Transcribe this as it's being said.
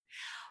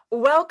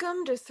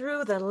Welcome to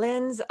Through the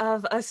Lens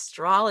of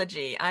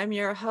Astrology. I'm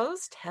your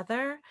host,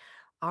 Heather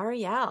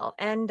Ariel.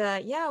 And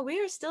yeah,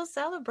 we are still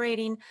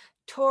celebrating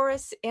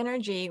Taurus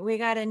energy. We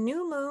got a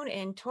new moon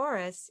in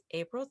Taurus,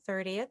 April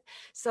 30th.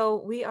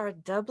 So we are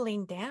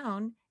doubling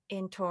down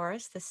in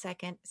Taurus, the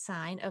second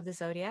sign of the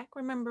zodiac.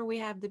 Remember, we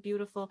have the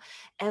beautiful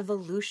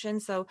evolution.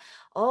 So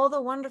all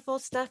the wonderful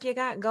stuff you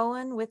got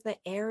going with the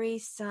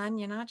Aries sun,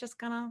 you're not just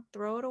going to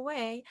throw it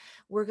away.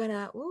 We're going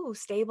to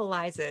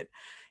stabilize it.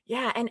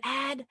 Yeah, and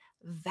add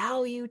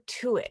value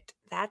to it.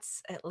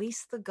 That's at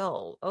least the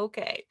goal.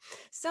 Okay.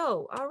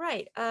 So, all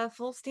right,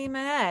 full steam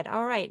ahead.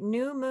 All right,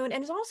 new moon,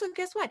 and it's also,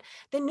 guess what?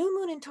 The new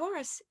moon in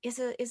Taurus is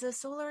a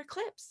solar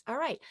eclipse. All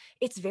right,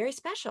 it's very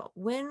special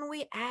when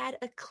we add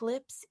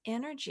eclipse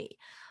energy.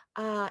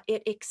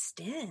 It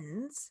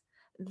extends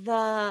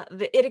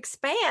it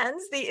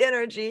expands the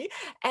energy,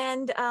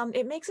 and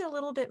it makes it a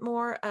little bit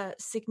more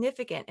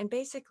significant. And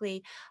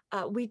basically,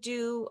 we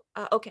do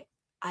okay.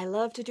 I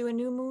love to do a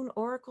new moon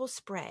oracle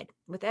spread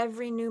with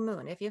every new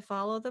moon if you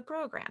follow the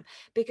program,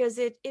 because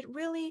it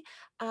really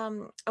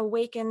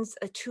awakens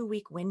a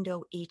 2-week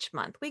window each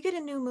month. We get a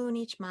new moon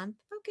each month.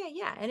 Okay,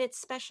 yeah, and it's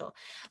special.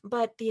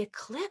 But the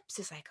eclipse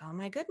is like, oh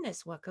my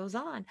goodness, what goes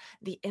on?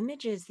 The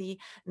images, the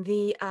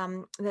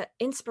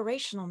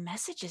inspirational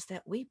messages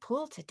that we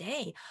pull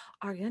today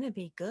are going to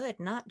be good,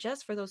 not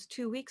just for those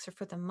 2 weeks or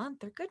for the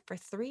month. They're good for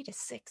 3 to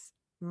 6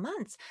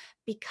 months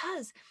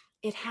because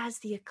it has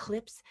the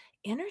eclipse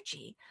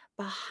energy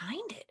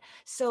behind it.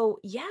 So,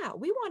 yeah,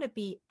 we want to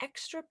be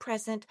extra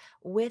present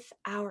with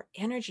our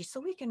energy so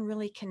we can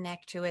really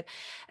connect to it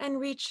and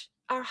reach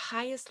our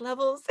highest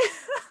levels,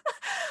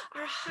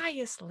 our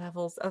highest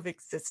levels of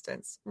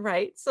existence,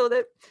 right? So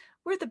that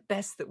we're the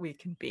best that we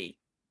can be.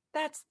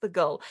 That's the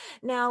goal.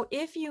 Now,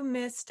 if you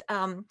missed,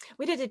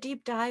 we did a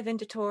deep dive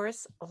into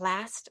Taurus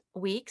last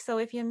week. So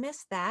if you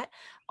missed that,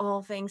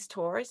 all things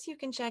Taurus, you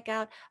can check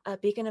out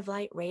Beacon of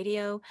Light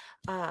Radio.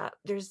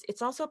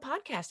 It's also a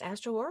podcast,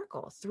 Astro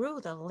Oracle, through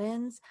the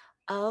lens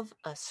of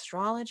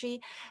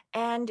astrology,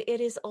 and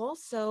it is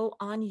also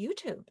on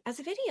YouTube as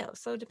a video.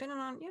 So depending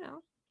on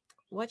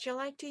what you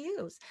like to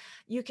use,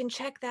 you can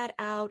check that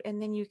out, and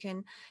then you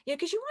can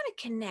because you want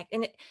to connect,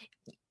 and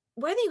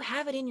whether you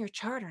have it in your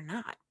chart or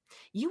not,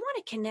 you want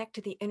to connect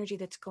to the energy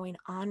that's going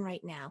on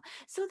right now.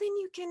 So then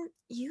you can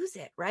use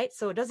it, right?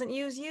 So it doesn't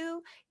use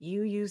you,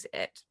 you use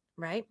it,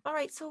 right? All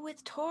right. So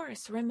with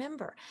Taurus,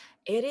 remember,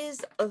 it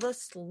is the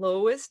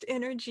slowest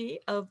energy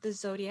of the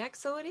zodiac.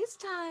 So it is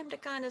time to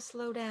kind of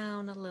slow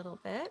down a little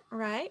bit,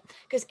 right?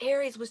 Because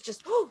Aries was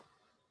just, whoo,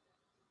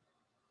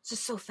 it's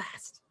just so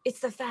fast. It's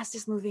the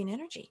fastest moving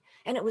energy.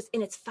 And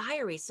it's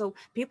fiery. So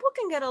people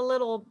can get a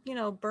little,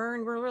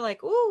 burned where we're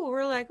like,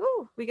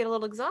 ooh, we get a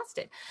little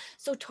exhausted.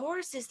 So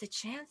Taurus is the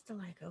chance to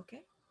like,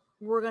 okay,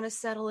 we're going to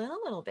settle in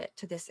a little bit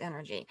to this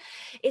energy.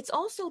 It's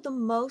also the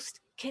most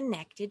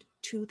connected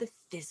to the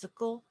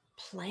physical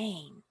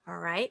plane. All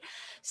right.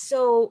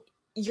 So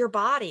your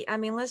body, I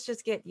mean, let's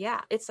just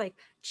it's like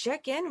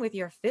check in with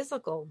your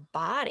physical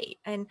body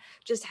and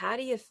just how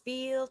do you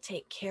feel?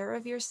 Take care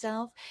of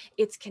yourself.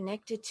 It's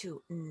connected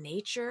to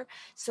nature.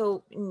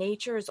 So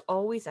nature is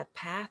always a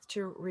path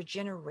to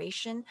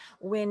regeneration.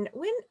 When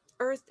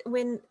earth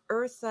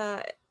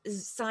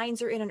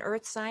signs are in an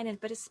earth sign, and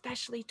but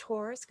especially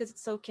Taurus because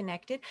it's so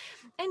connected,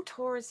 and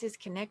Taurus is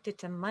connected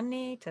to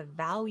money, to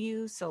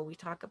value. So we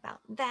talk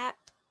about that.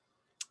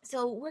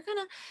 So we're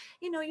gonna,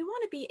 you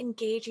want to be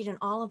engaging in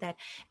all of that.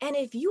 And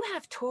if you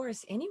have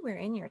Taurus anywhere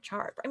in your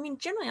chart, I mean,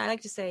 generally I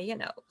like to say,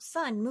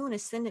 sun, moon,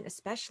 ascendant,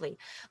 especially.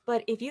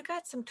 But if you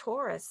got some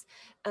Taurus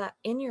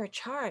in your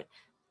chart,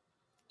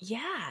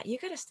 yeah,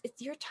 it's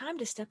your time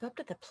to step up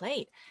to the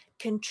plate,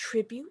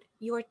 contribute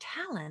your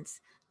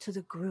talents to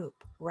the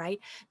group, right?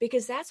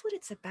 Because that's what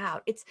it's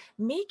about. It's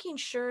making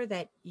sure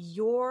that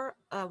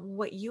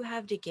what you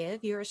have to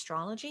give, your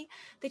astrology,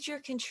 that you're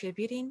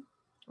contributing,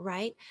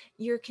 right?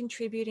 You're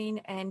contributing,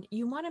 and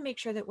you want to make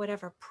sure that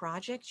whatever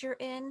project you're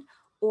in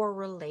or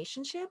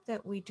relationship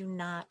that we do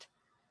not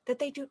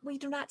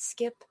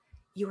skip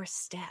your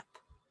step.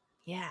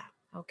 Yeah.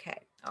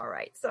 Okay. All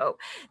right. So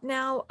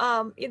now,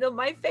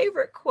 my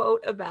favorite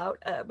quote about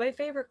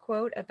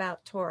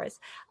Taurus,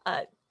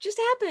 just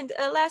happened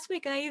last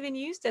week, and I even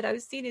used it. I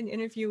was seeing an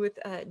interview with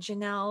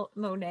Janelle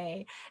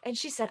Monet, and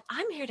she said,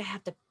 "I'm here to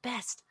have the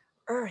best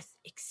Earth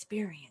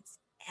experience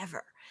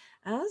ever."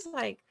 And I was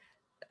like,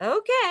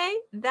 okay,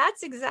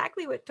 that's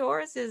exactly what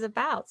Taurus is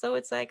about. So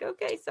it's like,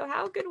 okay, so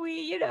how could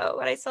we, and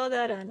I saw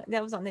that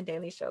was on the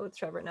Daily Show with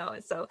Trevor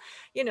Noah. So,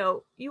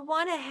 you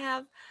want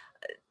to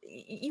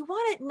you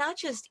want it not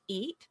just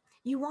eat,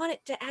 you want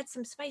it to add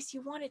some spice,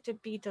 you want it to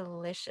be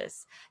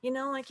delicious,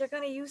 like you're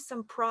going to use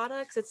some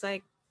products. It's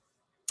like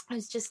I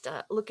was just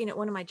looking at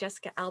one of my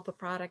Jessica Alba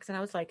products, and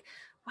I was like,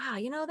 wow,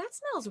 that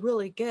smells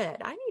really good.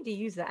 I need to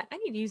use that. I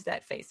need to use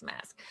that face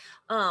mask.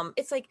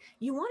 It's like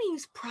you want to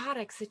use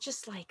products that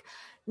just like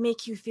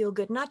make you feel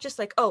good, not just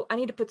like, oh, I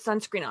need to put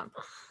sunscreen on.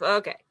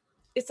 Okay.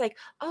 it's like,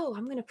 oh,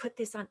 I'm going to put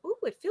this on. Oh,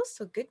 it feels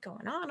so good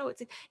going on. Oh,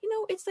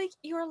 it's like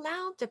you're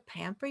allowed to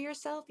pamper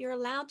yourself. You're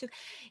allowed to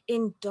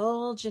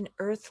indulge in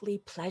earthly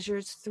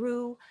pleasures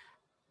through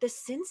the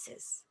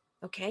senses.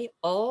 Okay,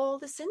 all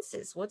the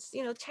senses. What's,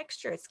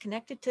 texture? It's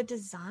connected to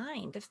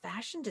design, to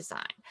fashion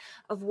design,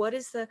 of what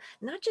is the,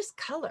 not just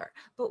color,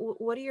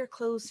 but what do your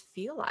clothes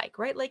feel like,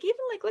 right? Like, even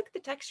like, look at the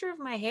texture of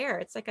my hair.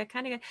 It's like, I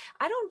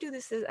don't do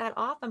this that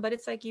often, but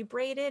it's like you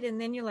braid it and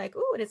then you're like,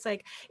 ooh, and it's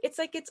like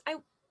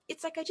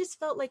I just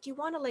felt like you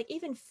want to, like,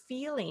 even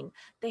feeling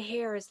the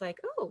hair is like,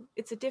 oh,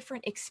 it's a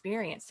different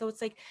experience. So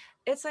it's like,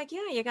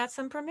 yeah, you got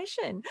some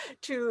permission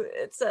to,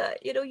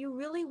 you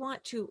really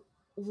want to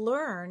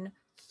learn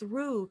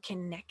through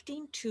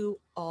connecting to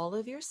all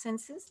of your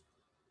senses,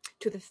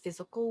 to the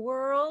physical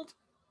world,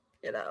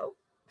 you know,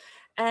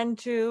 and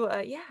to,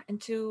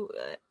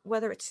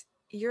 whether it's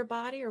your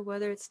body or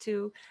whether it's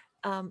to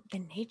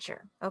the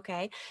nature.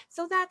 Okay.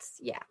 So that's,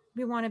 yeah,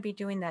 we want to be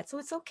doing that. So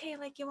it's okay.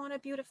 Like, you want to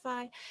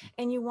beautify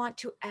and you want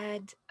to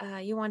add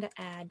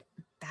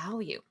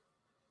value.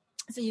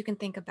 So you can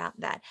think about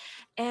that.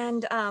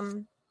 And,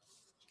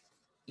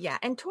 yeah,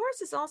 and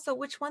Taurus is also,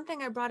 which one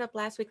thing I brought up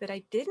last week that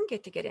I didn't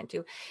get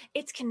into,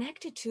 it's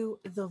connected to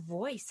the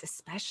voice,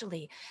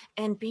 especially,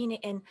 and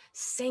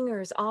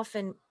singers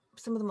often,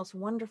 some of the most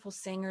wonderful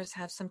singers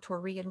have some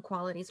Taurian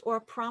qualities, or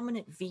a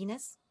prominent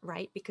Venus,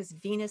 right? Because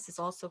Venus is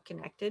also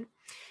connected,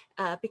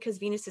 because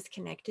Venus is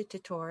connected to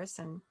Taurus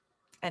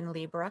and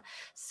Libra.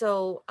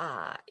 So,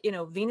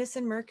 Venus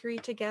and Mercury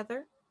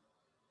together,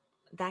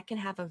 that can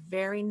have a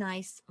very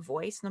nice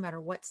voice no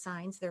matter what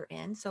signs they're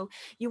in. So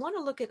you want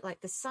to look at, like,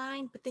 the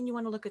sign, but then you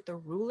want to look at the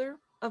ruler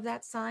of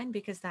that sign,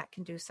 because that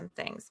can do some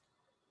things.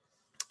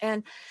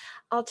 And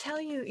I'll tell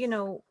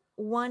you,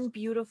 one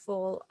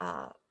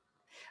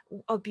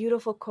a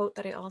beautiful quote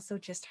that I also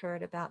just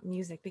heard about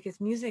music,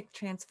 because music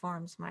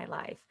transforms my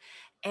life.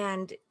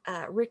 And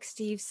Rick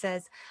Steves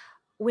says,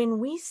 when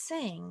we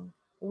sing,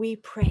 we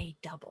pray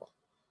double.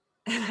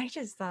 And I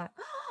just thought,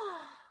 oh,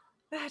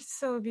 that's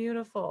so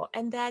beautiful.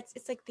 And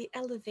it's like the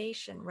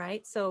elevation,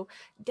 right? So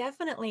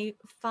definitely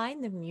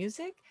find the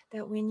music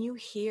that when you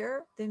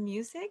hear the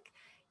music,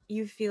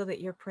 you feel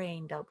that you're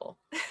praying double.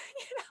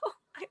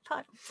 I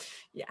thought,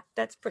 yeah,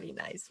 that's pretty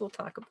nice. We'll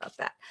talk about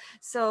that.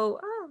 So,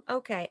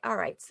 okay. All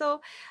right. So,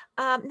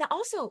 now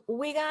also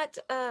we got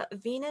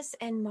Venus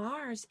and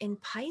Mars in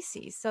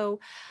Pisces.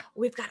 So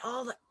we've got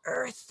all the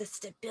earth, the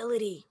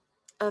stability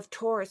of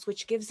Taurus,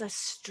 which gives us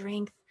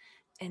strength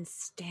and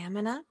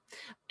stamina.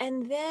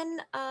 And then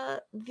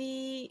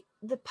the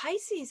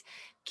Pisces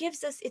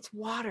gives us its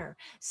water,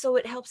 so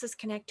it helps us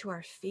connect to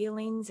our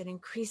feelings and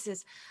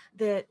increases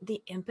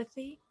the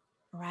empathy,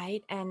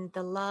 right, and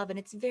the love, and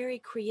it's very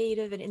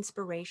creative and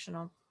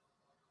inspirational.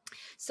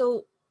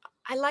 So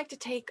I like to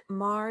take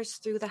Mars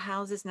through the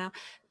houses now.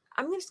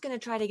 I'm just going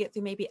to try to get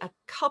through maybe a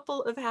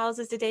couple of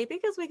houses today,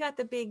 because we got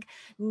the big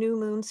new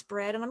moon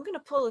spread, and I'm going to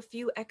pull a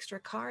few extra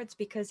cards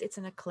because it's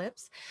an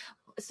eclipse.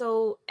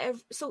 So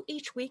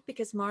each week,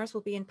 because Mars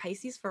will be in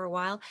Pisces for a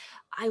while,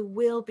 I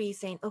will be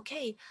saying,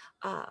 okay,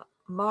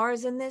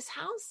 Mars in this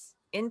house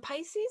in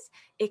Pisces,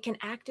 it can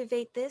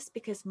activate this,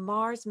 because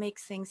Mars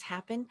makes things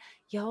happen.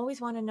 You always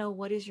want to know,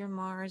 what is your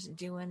Mars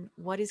doing,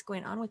 what is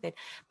going on with it,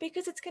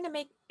 because it's going to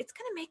make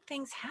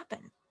things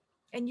happen.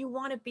 And you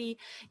want to be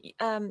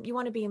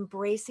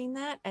embracing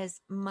that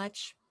as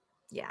much,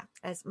 yeah,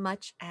 as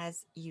much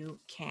as you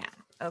can.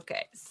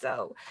 Okay,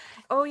 so,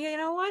 oh, yeah, you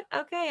know what?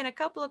 Okay, and a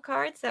couple of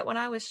cards that, when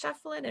I was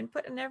shuffling and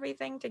putting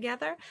everything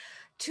together,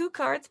 two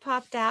cards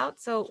popped out.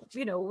 So,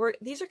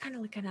 these are kind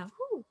of like,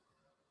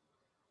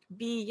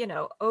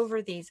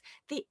 over these.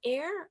 The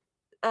air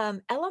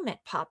element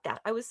popped out.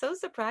 I was so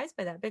surprised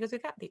by that, because we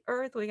got the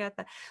earth, we got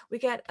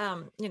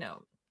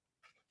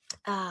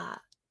uh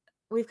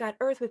we've got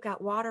earth, we've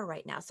got water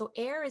right now. So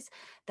air is,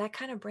 that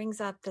kind of brings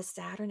up the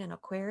Saturn and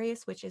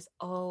Aquarius, which is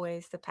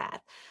always the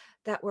path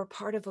that we're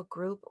part of a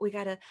group. We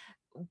got to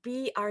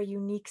be our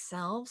unique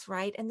selves,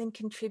 right? And then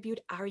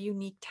contribute our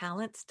unique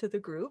talents to the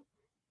group.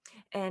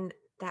 And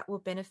that will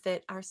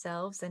benefit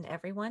ourselves and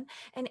everyone.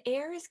 And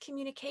air is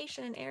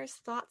communication, and air is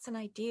thoughts and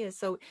ideas.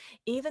 So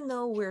even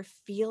though we're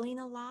feeling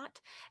a lot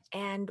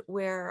and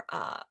we're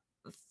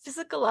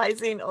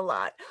physicalizing a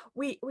lot,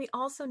 we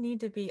also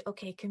need to be,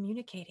 okay,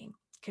 communicating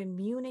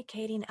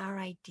our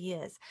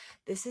ideas.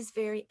 This is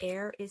very,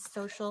 air is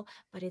social,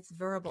 but it's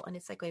verbal, and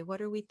it's like, wait,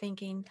 what are we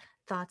thinking?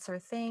 Thoughts are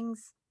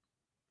things.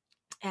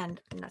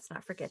 And let's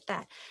not forget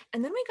that.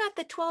 And then we got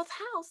the 12th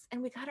house,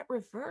 and we got it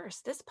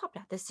reversed. This popped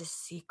out. This is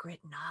secret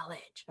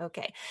knowledge.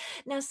 Okay.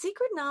 Now,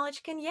 secret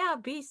knowledge can, yeah,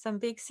 be some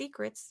big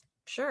secrets.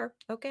 Sure.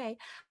 Okay.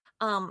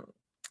 Um,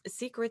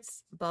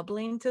 Secrets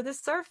bubbling to the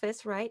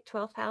surface, right?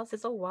 12th house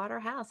is a water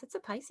house. It's a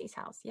Pisces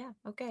house. Yeah.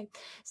 Okay.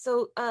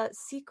 So,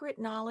 secret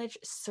knowledge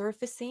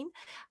surfacing.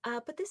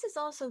 But this is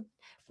also,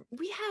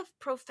 we have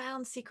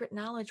profound secret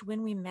knowledge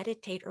when we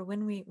meditate, or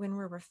when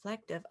we're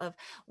reflective of,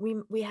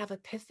 we have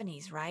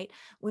epiphanies, right?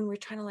 When we're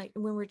trying to, like,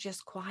 when we're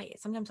just quiet.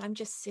 Sometimes I'm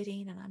just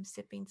sitting and I'm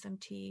sipping some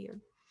tea, or,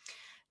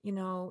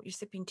 you're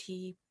sipping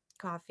tea,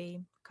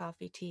 coffee,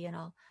 tea, and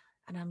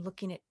and I'm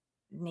looking at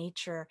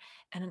nature,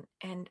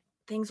 and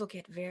things will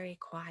get very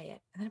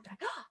quiet. And then I'm like,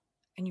 oh,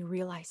 and you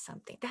realize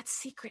something. That's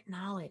secret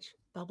knowledge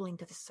bubbling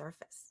to the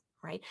surface,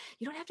 right?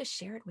 You don't have to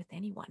share it with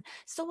anyone.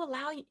 So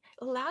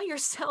allow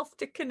yourself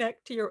to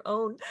connect to your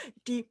own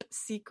deep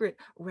secret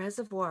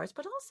reservoirs.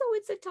 But also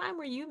it's a time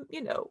where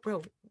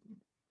bro,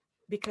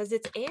 because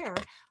it's air,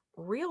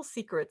 real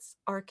secrets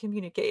are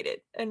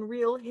communicated and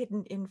real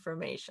hidden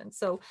information.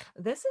 So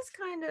this is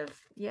kind of,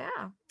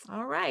 yeah,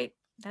 all right.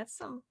 That's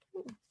some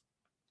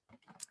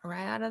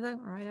right out of the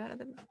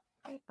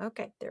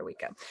okay, there we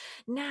go.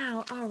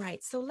 Now, all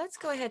right, so let's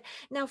go ahead.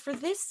 Now for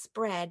this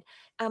spread,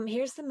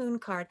 here's the moon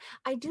card.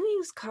 I do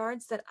use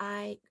cards that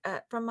I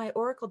from my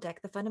oracle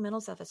deck, the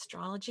Fundamentals of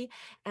Astrology,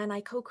 and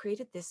I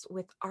co-created this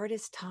with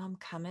artist Tom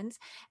Cummins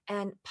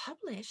and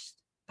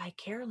published by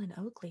Carolyn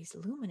Oakley's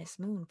Luminous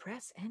Moon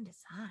Press and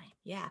Design.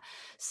 Yeah.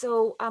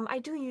 So I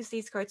do use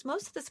these cards.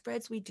 Most of the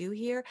spreads we do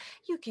here,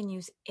 you can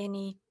use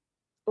any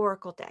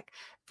oracle deck.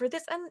 For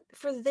this,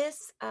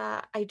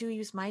 I do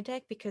use my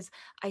deck because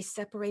I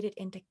separate it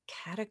into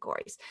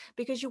categories,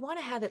 because you want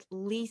to have at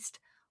least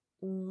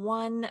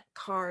one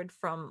card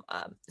from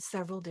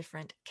several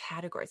different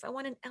categories. I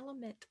want an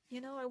element,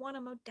 I want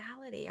a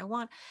modality.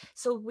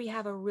 So we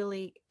have a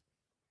really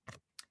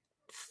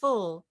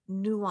full,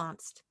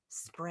 nuanced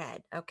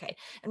spread. Okay.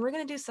 And we're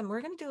going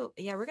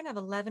to have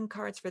 11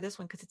 cards for this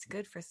one because it's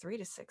good for 3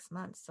 to 6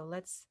 months. So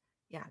let's,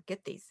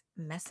 get these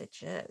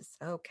messages.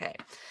 Okay.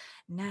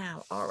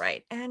 Now, all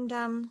right. And,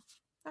 all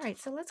right.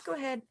 So let's go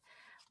ahead.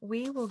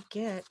 All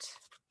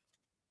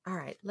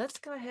right. Let's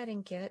go ahead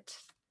and get,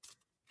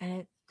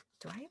 and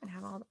do I even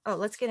have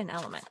let's get an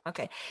element.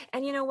 Okay.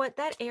 And you know what?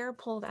 That air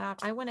pulled out.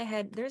 I went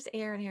ahead. There's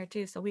air in here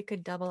too. So we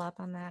could double up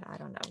on that. I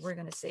don't know. We're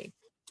going to see.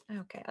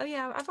 Okay. Oh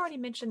yeah, I've already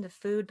mentioned the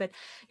food, but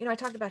I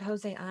talked about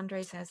Jose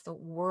Andres has the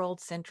world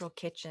central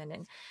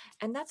kitchen,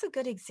 and that's a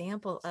good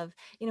example of,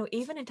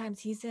 even in times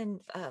he's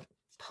in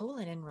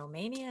Poland and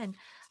Romania and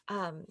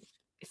um,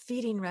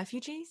 feeding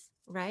refugees,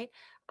 right,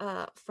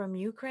 from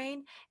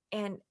Ukraine,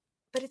 and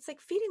but it's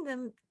like feeding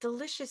them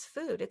delicious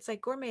food. It's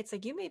like gourmet. It's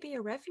like you may be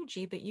a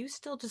refugee, but you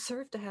still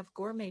deserve to have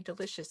gourmet,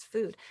 delicious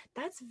food.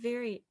 That's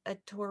very a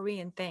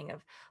Taurian thing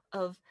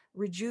of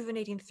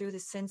rejuvenating through the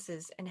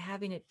senses and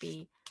having it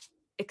be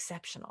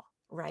exceptional,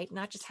 right?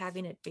 Not just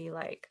having it be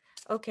like,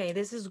 okay,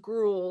 this is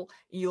gruel,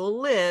 you'll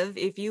live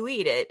if you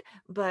eat it,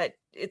 but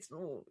it's,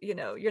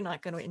 you're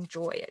not going to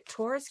enjoy it.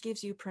 Taurus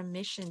gives you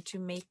permission to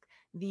make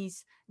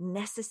these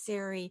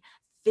necessary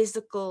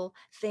physical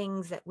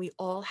things that we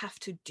all have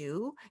to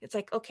do. It's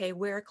like, okay,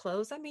 wear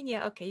clothes. I mean,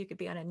 yeah, okay, you could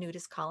be on a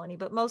nudist colony,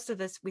 but most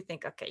of us, we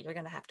think, okay, you're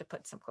going to have to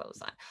put some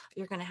clothes on.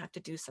 You're going to have to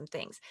do some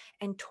things.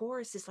 And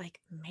Taurus is like,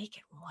 make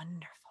it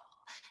wonderful.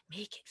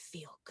 Make it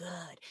feel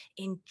good.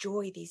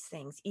 Enjoy these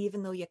things,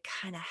 even though you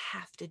kind of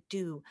have to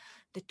do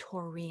the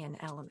Taurian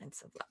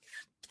elements of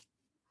life.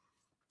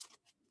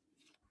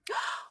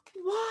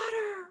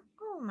 Water.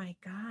 Oh my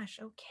gosh.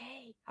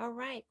 Okay. All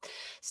right.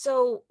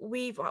 So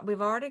we've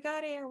already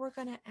got air. We're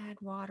going to add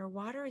water.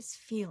 Water is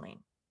feeling.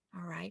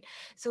 All right.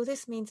 So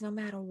this means no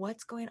matter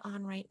what's going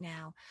on right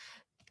now,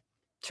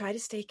 try to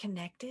stay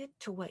connected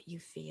to what you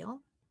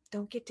feel.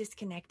 Don't get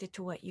disconnected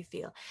to what you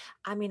feel.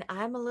 I mean,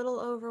 I'm a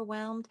little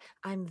overwhelmed.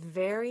 I'm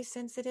very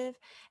sensitive,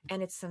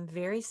 and it's some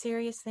very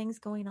serious things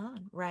going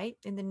on, right,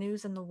 in the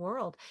news and the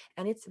world.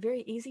 And it's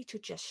very easy to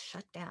just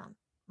shut down,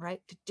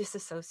 right, to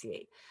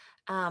disassociate,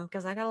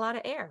 because I got a lot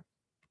of air.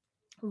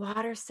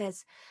 Water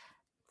says,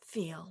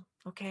 feel,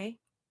 okay,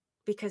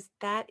 because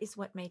that is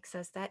what makes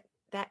us, that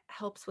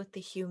helps with the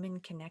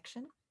human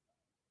connection.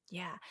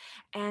 Yeah.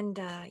 And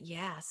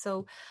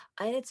so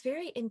and it's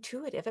very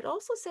intuitive. It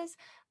also says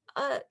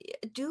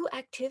do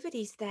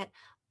activities that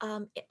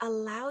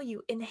allow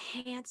you,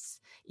 enhance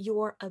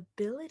your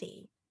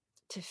ability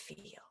to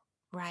feel.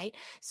 Right.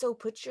 So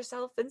put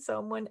yourself in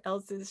someone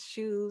else's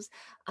shoes,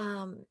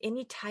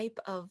 any type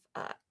of,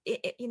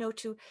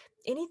 to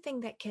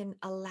anything that can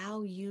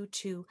allow you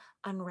to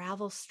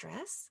unravel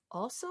stress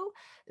also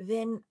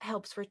then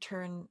helps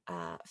return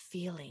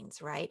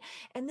feelings. Right.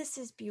 And this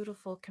is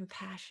beautiful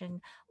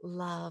compassion,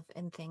 love,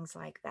 and things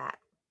like that.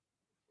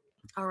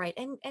 All right.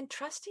 And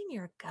trusting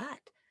your gut.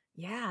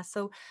 Yeah.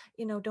 So,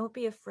 don't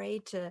be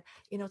afraid to,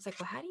 it's like,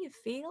 well, how do you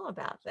feel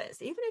about this?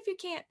 Even if you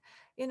can't,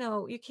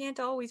 you can't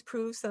always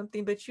prove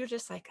something, but you're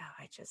just like, oh,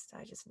 I just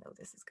know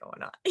this is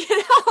going on.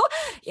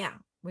 Yeah.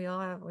 We all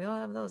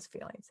have those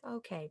feelings.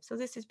 Okay. So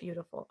this is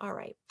beautiful. All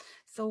right.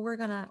 So we're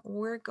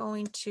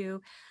going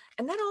to,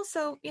 and then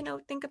also,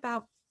 think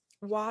about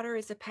water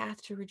is a path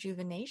to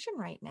rejuvenation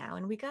right now.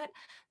 And we got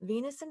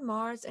Venus and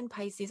Mars and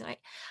Pisces.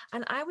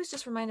 And I was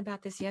just reminded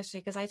about this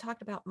yesterday because I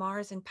talked about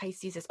Mars and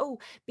Pisces as,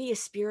 be a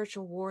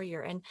spiritual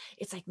warrior. And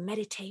it's like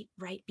meditate,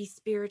 right? Be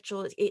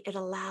spiritual. It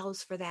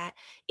allows for that.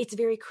 It's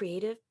very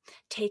creative.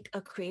 Take a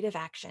creative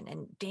action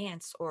and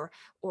dance or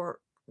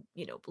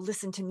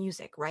listen to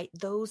music, right?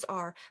 Those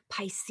are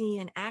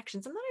Piscean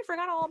actions. And then I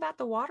forgot all about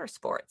the water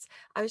sports.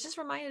 I was just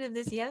reminded of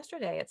this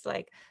yesterday. It's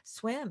like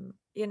swim,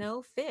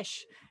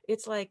 fish.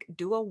 It's like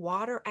do a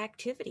water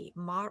activity.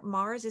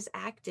 Mars is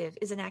active,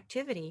 is an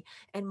activity,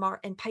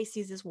 and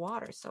Pisces is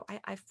water. So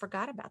I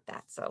forgot about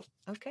that. So,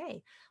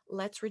 okay,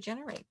 let's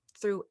regenerate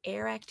through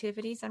air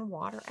activities and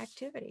water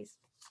activities.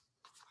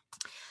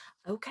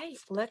 Okay,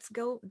 let's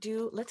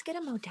get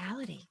a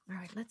modality. All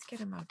right, let's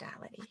get a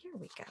modality. Here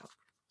we go.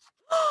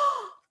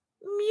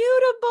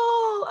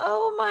 Mutable.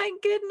 Oh my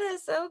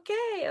goodness.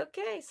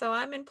 Okay. So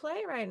I'm in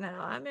play right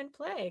now. I'm in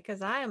play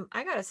because I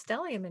got a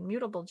stellium in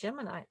mutable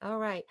Gemini. All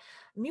right.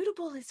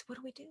 Mutable is, what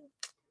do we do?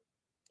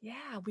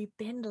 Yeah, we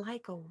bend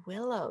like a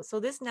willow. So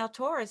this now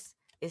Taurus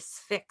is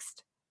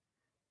fixed.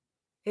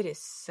 It is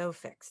so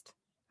fixed.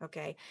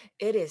 Okay.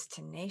 It is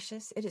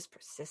tenacious. It is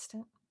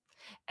persistent.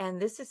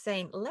 And this is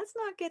saying, let's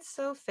not get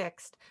so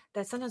fixed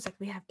that sometimes like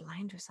we have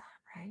blinders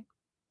on, right?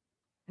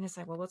 And it's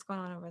like, well, what's going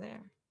on over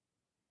there?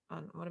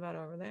 What about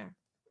over there?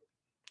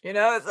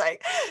 It's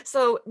like,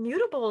 so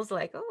mutable is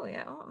like, oh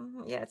yeah,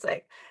 yeah. It's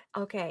like,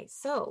 okay,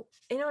 so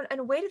and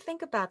a way to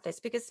think about this,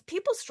 because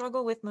people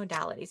struggle with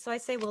modalities. So I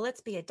say, well,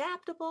 let's be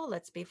adaptable,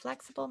 let's be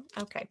flexible.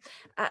 Okay,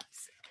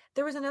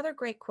 there was another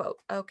great quote.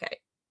 Okay,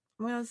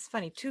 well, it's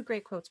funny, two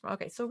great quotes.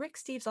 Okay, so Rick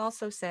Steves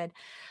also said,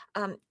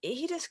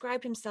 he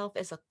described himself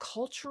as a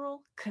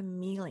cultural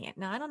chameleon.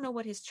 Now I don't know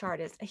what his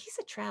chart is. He's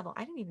a travel.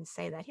 I didn't even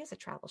say that. He has a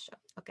travel show.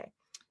 Okay,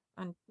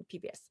 on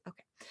PBS.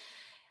 Okay.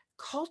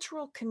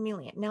 Cultural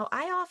chameleon. Now,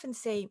 I often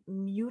say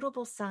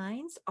mutable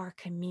signs are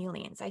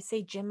chameleons. I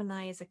say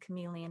Gemini is a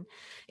chameleon.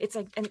 It's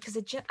like, and because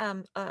a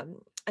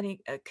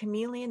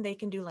chameleon, they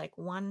can do like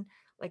one,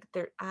 like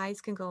their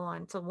eyes can go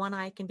on. So one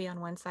eye can be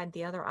on one side,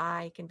 the other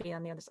eye can be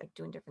on the other side,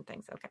 doing different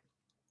things. Okay.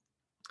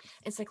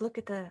 It's like,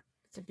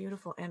 it's a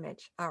beautiful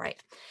image. All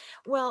right.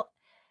 Well,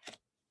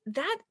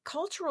 that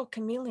cultural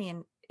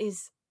chameleon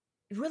is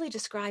really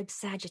describes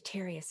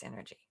Sagittarius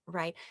energy,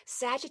 right?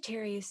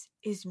 Sagittarius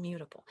is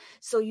mutable.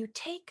 So you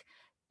take,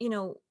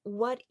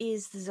 what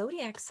is the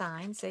zodiac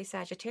sign, say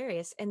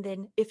Sagittarius, and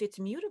then if it's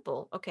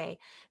mutable, okay,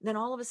 then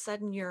all of a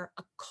sudden you're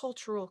a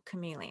cultural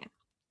chameleon.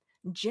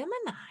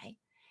 Gemini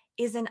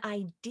is an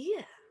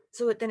idea.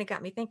 So then it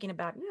got me thinking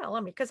about,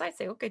 because I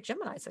say, okay,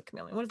 Gemini is a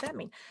chameleon. What does that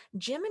mean?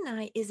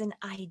 Gemini is an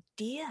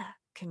idea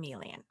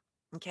chameleon.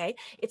 Okay.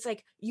 It's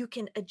like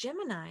a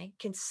Gemini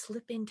can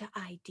slip into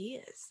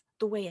ideas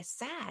the way a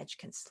Sag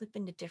can slip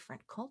into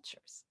different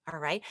cultures. All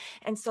right.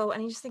 And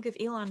I just think of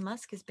Elon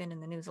Musk has been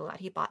in the news a lot.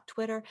 He bought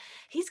Twitter.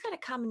 He's got a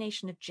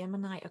combination of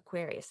Gemini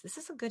Aquarius. This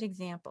is a good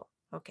example.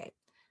 Okay.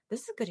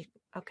 This is a good.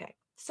 Okay.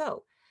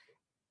 So,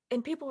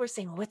 and people were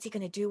saying, well, what's he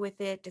going to do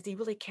with it? Does he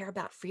really care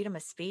about freedom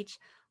of speech?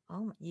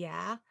 Oh,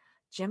 yeah.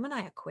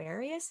 Gemini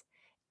Aquarius,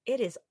 it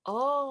is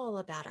all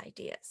about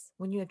ideas.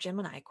 When you have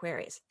Gemini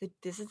Aquarius,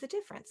 this is the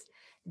difference.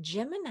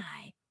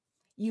 Gemini,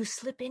 you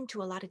slip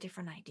into a lot of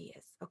different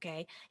ideas.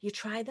 Okay. You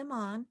try them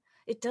on.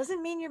 It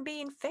doesn't mean you're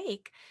being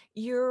fake.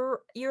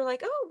 You're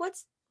like, oh,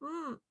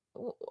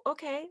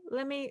 okay.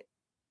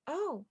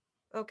 Oh,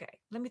 okay.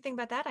 Let me think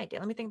about that idea.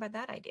 Let me think about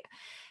that idea.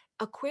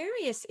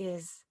 Aquarius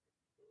is,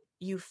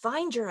 you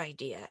find your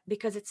idea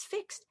because it's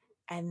fixed.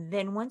 And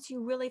then once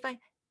you really find,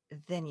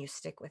 then you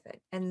stick with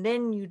it. And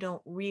then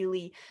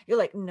you're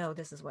like, no,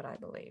 this is what I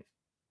believe.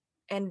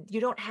 And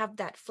you don't have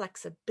that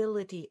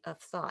flexibility of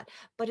thought,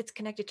 but it's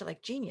connected to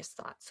like genius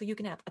thoughts. So you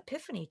can have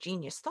epiphany,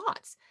 genius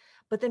thoughts.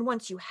 But then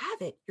once you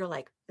have it, you're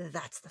like,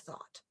 that's the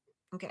thought.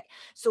 Okay.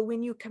 So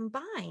when you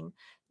combine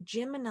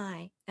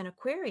Gemini and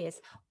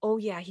Aquarius, oh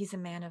yeah, he's a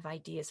man of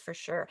ideas for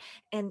sure.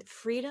 And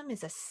freedom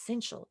is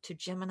essential to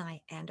Gemini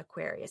and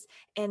Aquarius.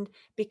 And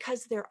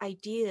because they're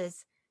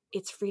ideas,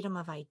 it's freedom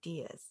of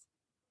ideas.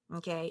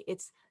 Okay.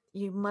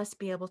 You must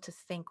be able to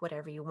think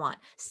whatever you want.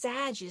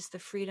 Sag is the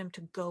freedom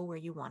to go where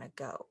you want to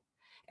go.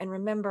 And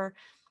remember,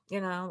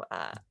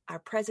 our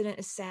president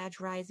is Sag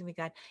rising. We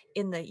got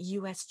in the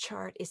US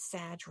chart is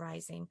Sag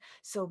rising.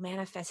 So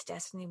manifest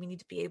destiny, we need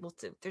to be able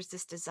to, there's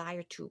this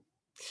desire to,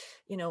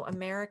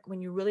 America,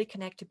 when you really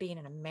connect to being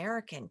an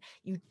American,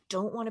 you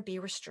don't want to be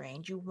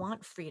restrained. You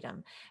want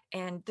freedom.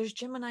 And there's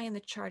Gemini in the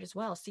chart as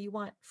well. So you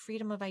want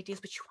freedom of ideas,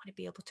 but you want to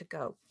be able to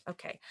go.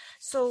 Okay.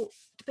 So,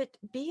 but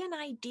be an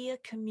idea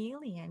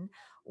chameleon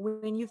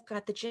when you've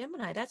got the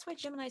Gemini. That's why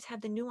Geminis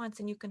have the nuance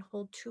and you can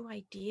hold two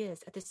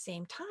ideas at the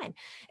same time.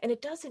 And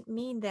it doesn't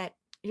mean that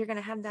you're going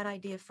to have that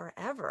idea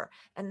forever.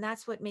 And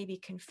that's what maybe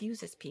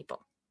confuses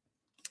people.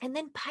 And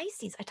then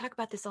Pisces, I talk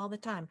about this all the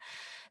time.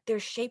 They're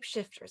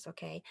shapeshifters,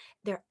 okay?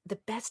 They're the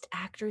best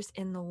actors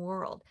in the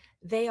world.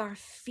 They are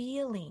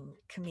feeling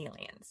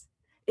chameleons.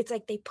 It's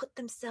like they put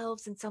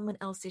themselves in someone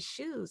else's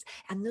shoes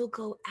and they'll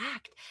go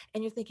act.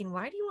 And you're thinking,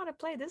 why do you want to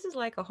play? This is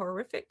like a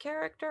horrific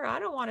character. I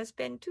don't want to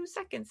spend 2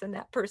 seconds in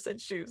that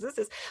person's shoes.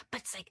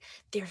 But it's like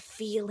they're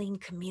feeling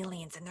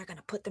chameleons and they're going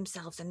to put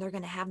themselves and they're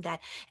going to have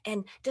that.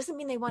 And doesn't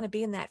mean they want to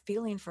be in that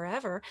feeling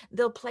forever.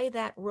 They'll play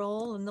that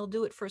role and they'll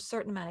do it for a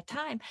certain amount of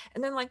time.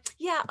 And then like,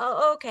 yeah,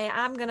 okay,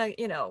 I'm going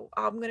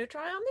to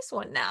try on this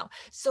one now.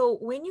 So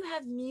when you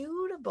have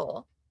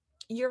mutable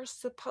you're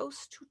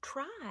supposed to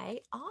try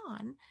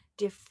on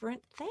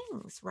different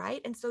things,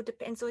 right? And so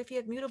if you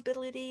have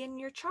mutability in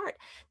your chart,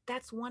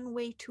 that's one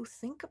way to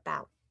think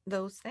about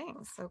those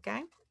things,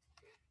 okay?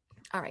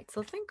 All right,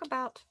 so think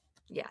about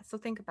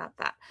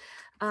that.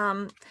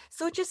 Um,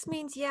 so it just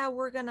means, yeah,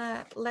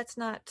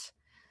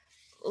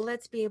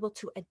 let's be able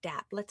to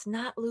adapt. Let's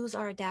not lose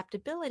our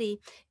adaptability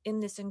in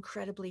this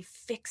incredibly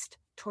fixed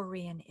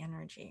Taurian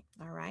energy.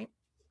 All right.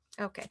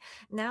 Okay.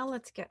 Now I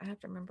have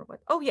to remember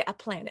oh yeah, a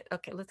planet.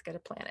 Okay, let's get a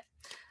planet.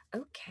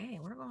 Okay,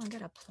 we're going to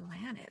get a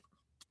planet.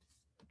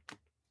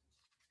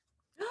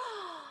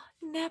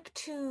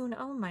 Neptune.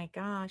 Oh my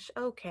gosh.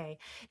 Okay.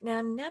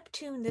 Now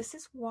Neptune, this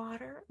is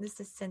water. This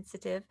is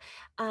sensitive.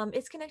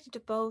 It's connected to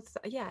both.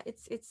 Yeah,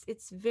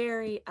 it's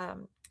very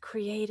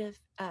creative,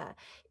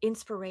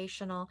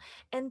 inspirational.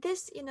 And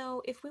this,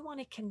 if we want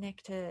to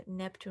connect to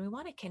Neptune, we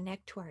want to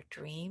connect to our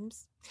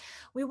dreams.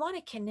 We want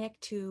to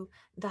connect to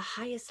the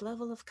highest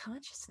level of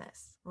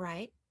consciousness,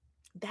 right?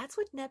 That's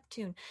what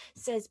Neptune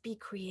says. Be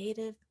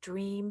creative,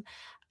 dream.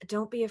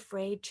 Don't be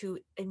afraid to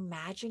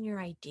imagine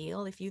your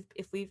ideal. If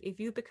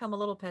you've become a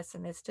little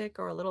pessimistic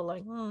or a little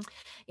like,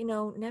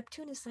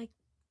 Neptune is like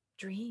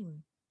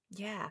dream.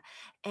 Yeah.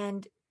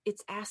 And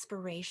it's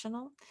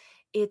aspirational.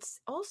 It's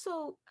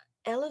also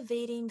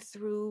elevating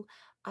through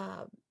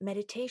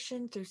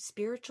meditation, through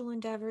spiritual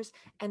endeavors,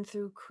 and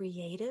through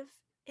creative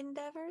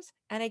endeavors.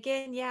 And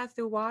again, yeah,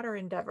 through water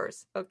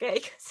endeavors, okay?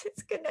 Because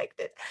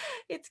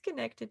it's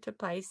connected to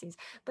Pisces,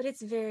 but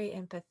it's very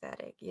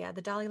empathetic. Yeah,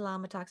 the Dalai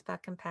Lama talks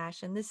about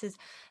compassion.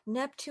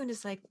 Neptune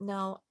is like,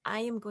 no, I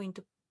am going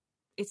to,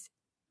 it's,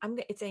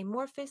 it's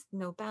amorphous,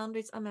 no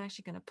boundaries. I'm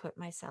actually going to put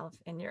myself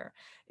in your,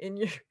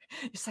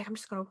 it's like, I'm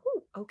just going to,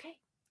 okay,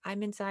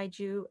 I'm inside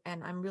you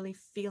and I'm really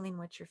feeling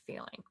what you're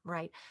feeling,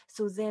 right?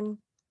 So then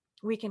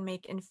we can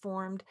make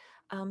informed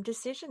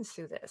decisions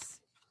through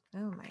this.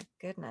 Oh my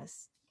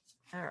goodness.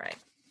 All right.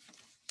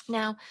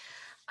 Now,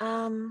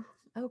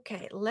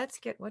 okay,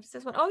 what is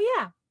this one? Oh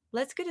yeah,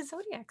 let's get a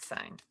zodiac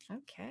sign.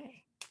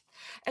 Okay.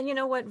 And you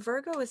know what?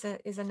 Virgo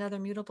is another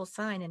mutable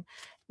sign, and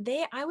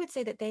I would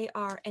say that they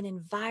are an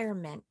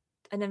environmental,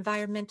 how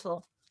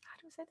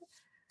do I say that?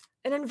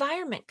 An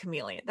environment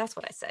chameleon. That's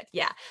what I said.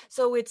 Yeah.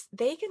 So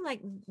they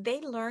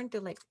learn to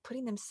like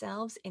putting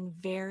themselves in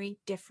very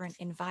different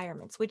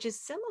environments, which is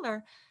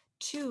similar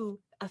to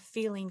a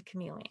feeling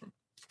chameleon.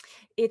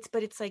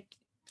 But it's like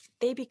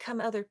they become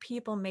other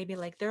people. Maybe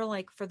like they're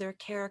like, for their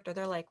character,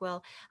 they're like,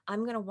 well,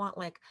 I'm gonna want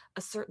like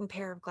a certain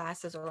pair of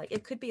glasses, or like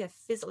it could be a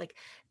physical, like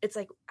it's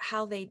like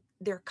how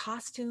their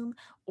costume,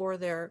 or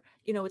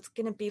it's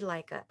gonna be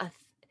like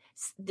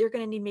they're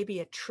gonna need maybe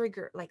a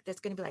trigger, like that's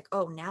gonna be like,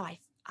 oh, now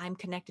I'm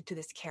connected to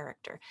this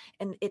character,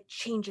 and it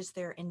changes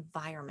their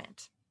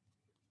environment.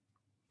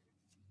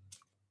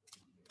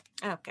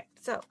 Okay,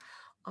 so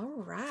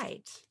all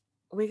right,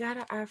 we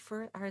got our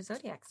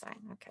zodiac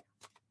sign.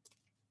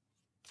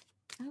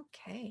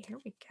 Okay, here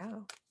we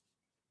go.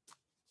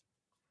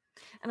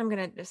 And I'm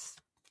going to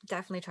just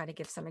definitely try to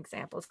give some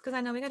examples, because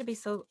I know we got to be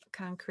so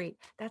concrete.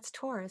 That's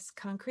Taurus,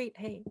 concrete.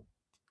 Hey,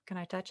 can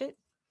I touch it?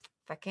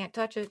 If I can't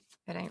touch it,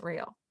 it ain't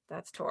real.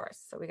 That's Taurus.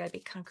 So we got to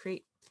be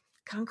concrete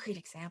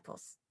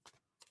examples.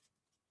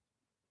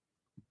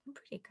 I'm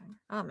pretty concrete.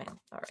 Oh man.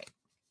 All right.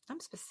 I'm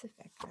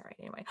specific. All right.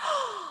 Anyway.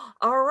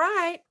 All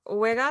right.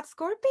 We got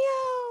Scorpio.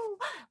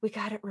 We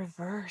got it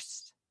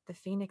reversed. The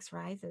Phoenix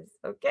rises.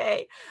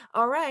 Okay.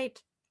 All right.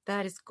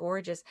 That is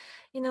gorgeous.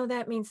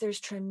 That means there's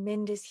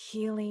tremendous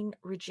healing,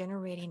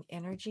 regenerating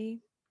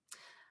energy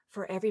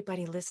for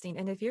everybody listening.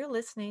 And if you're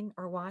listening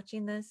or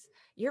watching this,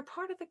 you're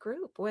part of the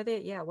group, whether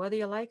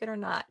you like it or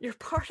not, you're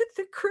part of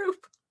the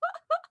group.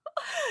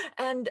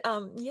 And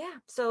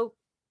so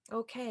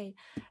okay.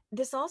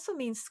 This also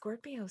means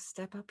Scorpio,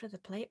 step up to the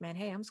plate, man.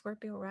 Hey, I'm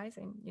Scorpio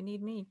rising. You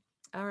need me.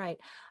 All right.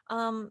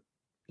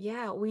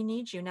 Yeah, we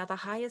need you. Now the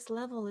highest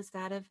level is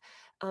that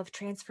of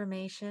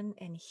transformation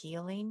and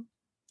healing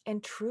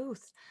and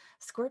truth.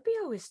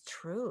 Scorpio is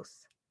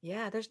truth.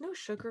 Yeah, there's no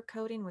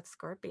sugarcoating with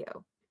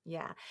Scorpio.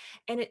 Yeah.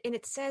 And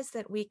it says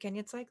that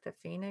it's like the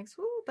phoenix,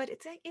 but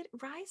it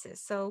rises.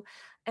 So,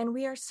 and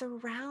we are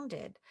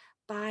surrounded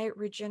by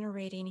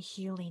regenerating,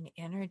 healing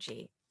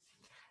energy.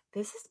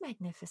 This is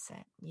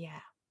magnificent. Yeah.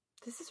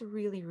 This is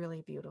really,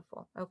 really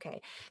beautiful.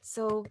 Okay.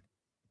 So,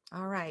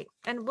 all right.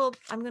 And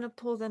I'm going to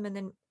pull them, and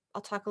then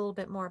I'll talk a little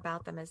bit more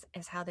about them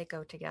as how they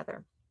go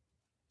together.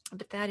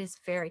 But that's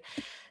very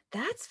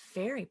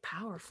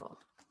powerful.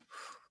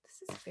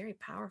 This is very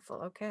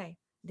powerful. Okay.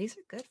 These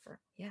are good for,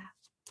 yeah,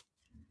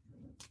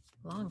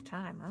 long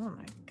time. Oh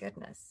my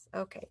goodness.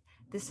 Okay.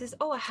 This is,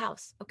 a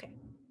house. Okay.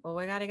 Well,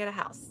 we got to get a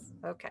house.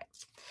 Okay.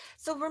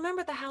 So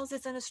remember, the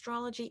houses in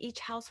astrology, each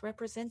house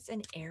represents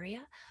an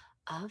area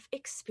of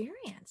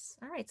experience.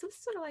 All right. So this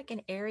is sort of like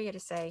an area to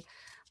say,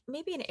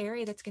 maybe an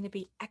area that's going to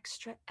be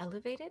extra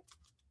elevated.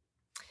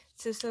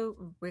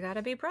 So we got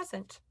to be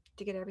present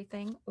to get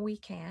everything we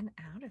can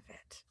out of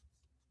it.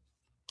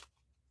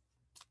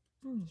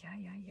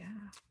 Yeah.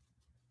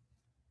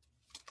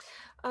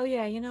 Oh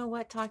yeah, you know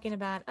what? Talking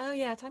about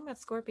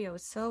Scorpio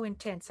is so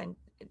intense,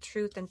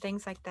 truth and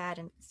things like that.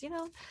 And,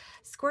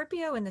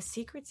 Scorpio and the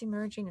secrets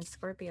emerging in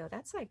Scorpio,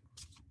 that's like,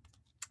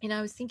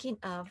 I was thinking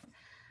of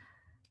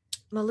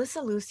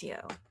Melissa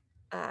Lucio,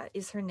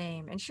 is her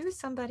name. And she was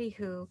somebody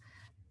who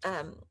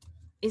um,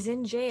 is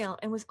in jail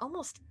and was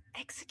almost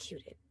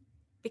executed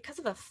because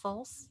of a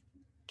false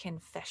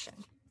confession.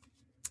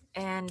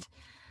 And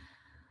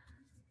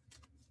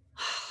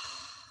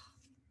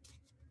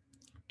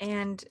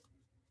and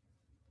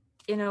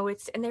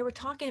and they were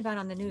talking about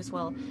on the news,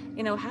 well,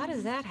 how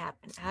does that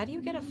happen? How do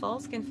you get a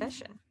false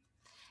confession?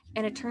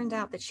 And it turned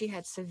out that she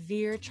had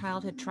severe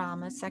childhood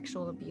trauma,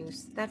 sexual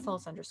abuse. That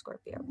falls under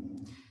Scorpio.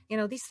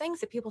 These things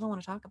that people don't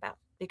want to talk about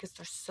because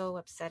they're so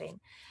upsetting.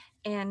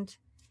 And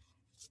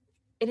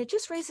it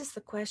just raises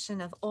the question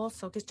of,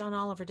 also, because John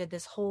Oliver did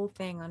this whole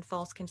thing on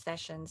false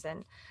confessions.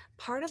 And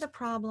part of the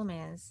problem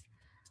is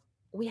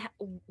we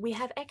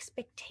have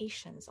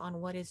expectations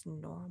on what is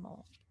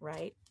normal,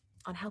 right?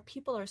 On how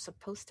people are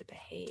supposed to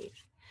behave.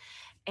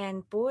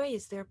 And boy,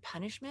 is there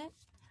punishment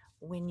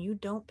when you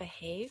don't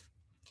behave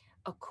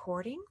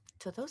according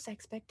to those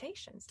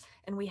expectations.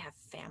 And we have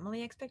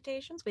family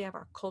expectations. We have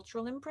our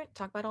cultural imprint,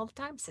 talk about all the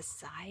time,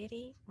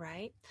 society,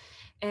 right?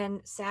 And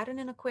Saturn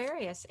in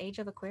Aquarius, age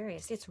of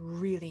Aquarius, it's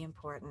really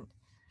important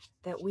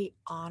that we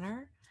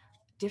honor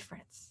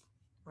difference,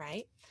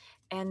 right?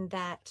 And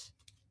that,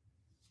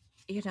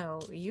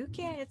 you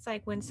can't, it's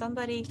like when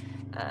somebody,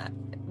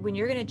 when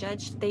you're going to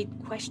judge, they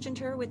questioned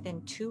her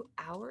within 2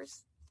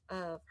 hours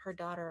of her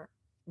daughter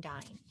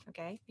dying.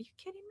 Okay. Are you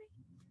kidding me?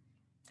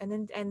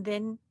 And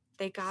then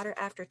they got her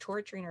after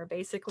torturing her.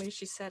 Basically,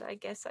 she said, I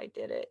guess I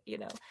did it.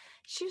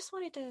 She just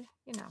wanted to,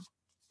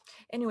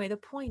 anyway, the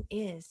point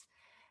is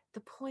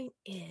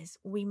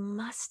we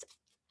must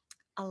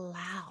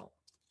allow,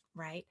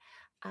 right?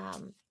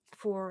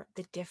 For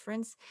the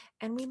difference.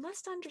 And we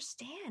must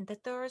understand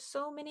that there are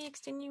so many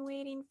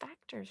extenuating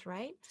factors,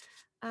 right?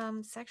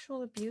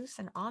 Sexual abuse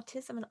and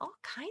autism and all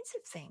kinds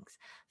of things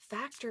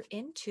factor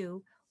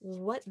into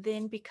what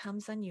then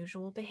becomes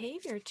unusual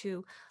behavior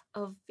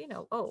oh,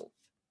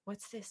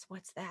 what's this?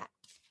 What's that?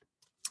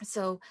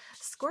 So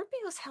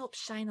Scorpios help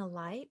shine a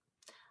light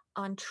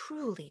on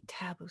truly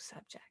taboo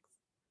subjects.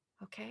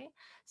 Okay.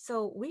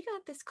 So we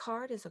got this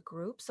card as a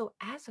group. So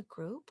as a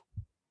group,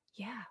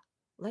 yeah,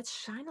 let's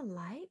shine a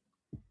light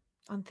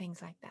on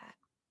things like that.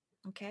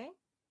 Okay.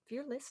 If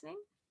you're listening,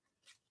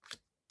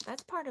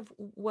 that's part of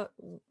what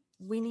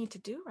we need to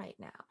do right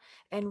now.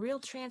 And real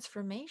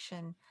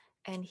transformation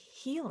and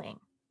healing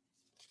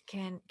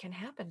can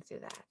happen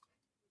through that.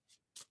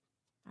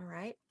 All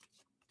right.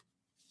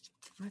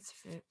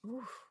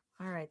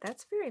 All right.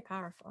 That's very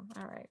powerful.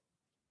 All right.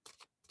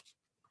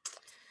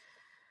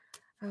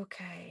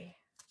 Okay.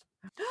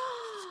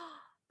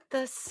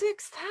 The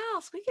sixth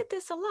house. We get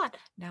this a lot.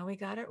 Now we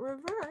got it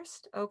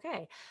reversed.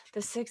 Okay.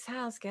 The sixth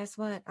house, guess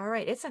what? All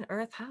right. It's an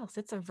earth house.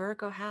 It's a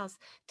Virgo house.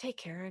 Take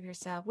care of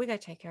yourself. We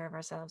got to take care of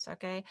ourselves.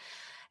 Okay.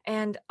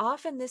 And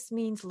often this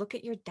means look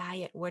at your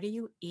diet. What are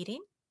you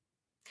eating?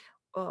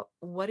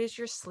 What is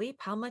your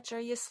sleep? How much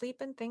are you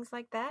sleeping? Things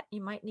like that.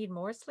 You might need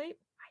more sleep.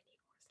 I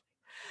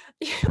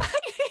need more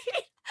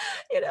sleep.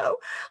 you know,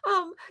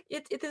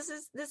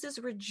 this is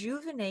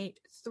rejuvenate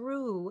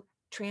through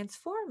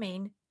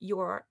transforming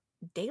your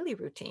daily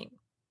routine.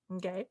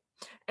 Okay.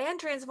 And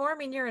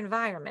transforming your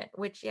environment,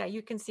 which, yeah,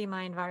 you can see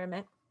my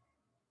environment.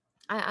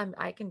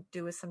 I can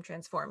do with some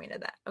transforming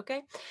of that.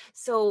 Okay.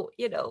 So,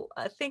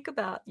 think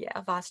about,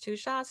 Vastu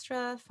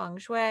Shastra, Feng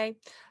Shui.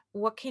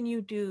 What can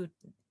you do?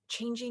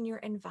 Changing your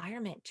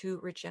environment to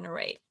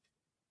regenerate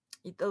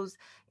those,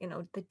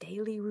 the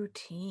daily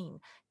routine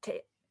to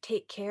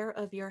take care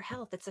of your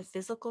health. It's a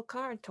physical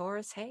card,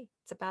 Taurus. Hey,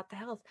 it's about the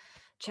health.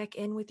 Check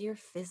in with your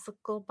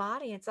physical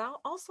body. It's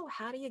also,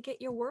 how do you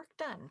get your work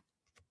done?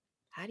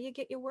 How do you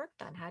get your work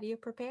done? How do you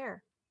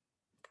prepare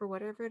for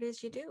whatever it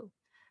is you do?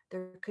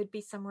 There could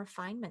be some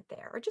refinement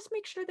there, or just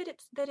make sure that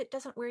it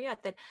doesn't wear you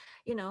out. That,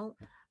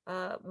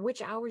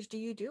 which hours do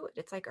you do it?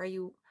 It's like, are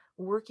you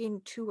working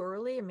too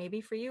early? And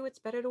maybe for you, it's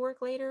better to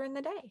work later in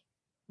the day.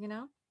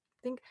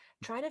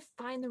 Try to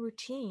find the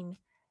routine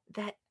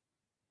that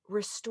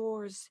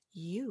restores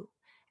you.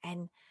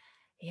 And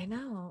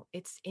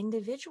it's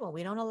individual.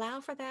 We don't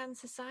allow for that in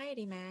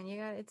society, man.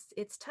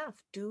 It's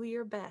tough. Do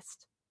your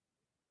best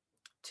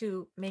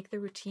to make the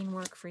routine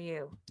work for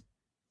you.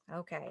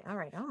 Okay. All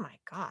right. Oh my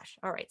gosh.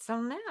 All right. So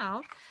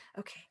now,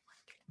 okay.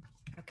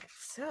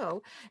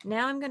 So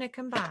now I'm going to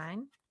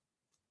combine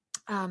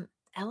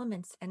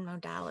elements and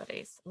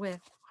modalities with,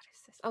 what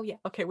is this? Oh yeah.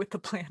 Okay. With the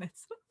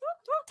planets.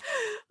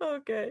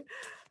 Okay.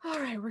 All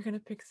right. We're going to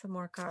pick some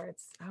more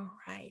cards. All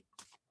right.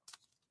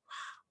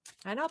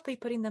 And I'll be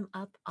putting them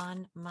up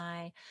on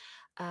my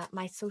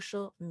my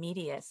social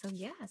media. So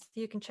yes,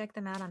 you can check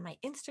them out on my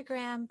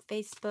Instagram,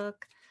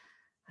 Facebook.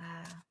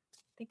 I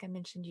think I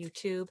mentioned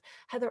YouTube,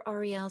 Heather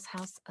Ariel's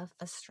House of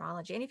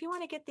Astrology. And if you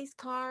want to get these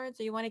cards,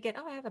 or you want to get,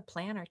 I have a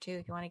planner too.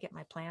 If you want to get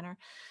my planner,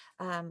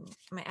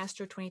 my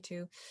Astro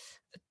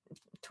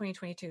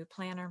 2022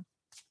 planner,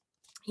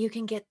 you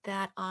can get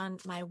that on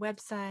my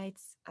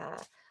websites,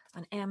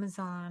 on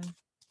Amazon.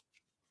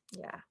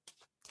 Yeah.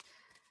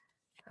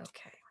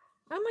 Okay.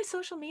 On my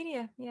social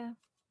media. Yeah.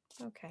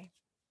 Okay.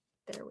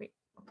 There we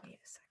wait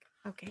a second.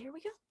 Okay, here we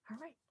go. All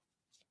right.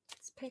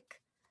 Let's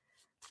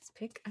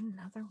pick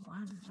another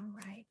one. All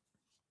right.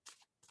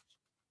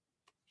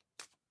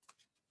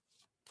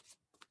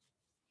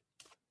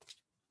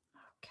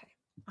 Okay.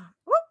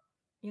 Whoop.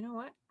 You know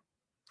what?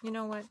 You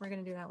know what? We're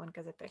gonna do that one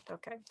because it picked.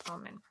 Okay.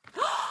 Amen.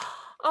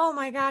 Oh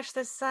my gosh,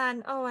 the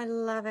sun. Oh, I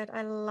love it.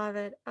 I love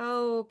it.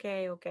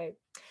 Okay, okay.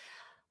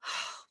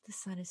 The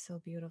sun is so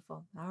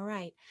beautiful. All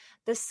right.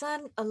 The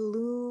sun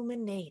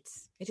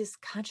illuminates. It is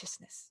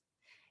consciousness.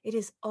 It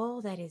is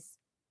all that is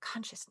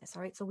consciousness.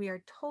 All right. So we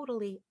are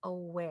totally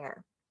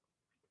aware.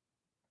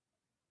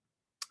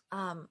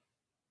 Um,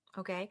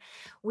 okay.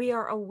 We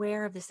are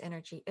aware of this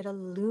energy. It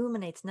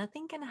illuminates.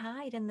 Nothing can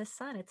hide in the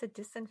sun. It's a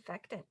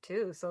disinfectant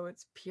too. So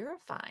it's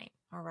purifying.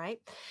 All right.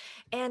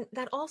 And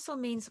that also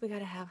means we got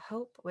to have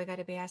hope. We got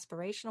to be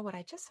aspirational. What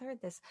I just heard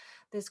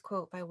this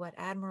quote by what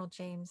Admiral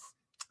James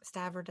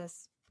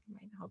Stavridis.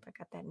 I hope I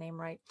got that name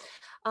right.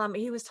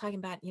 He was talking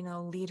about,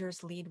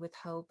 leaders lead with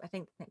hope. I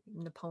think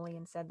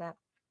Napoleon said that.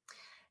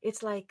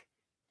 It's like,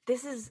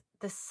 this is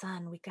the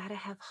sun. We got to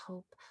have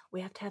hope.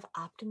 We have to have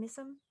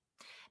optimism,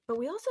 but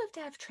we also have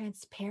to have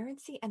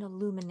transparency and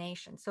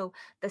illumination. So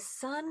the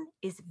sun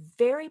is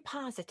very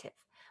positive,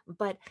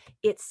 but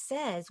it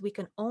says we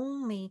can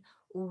only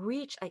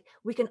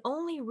we can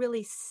only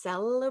really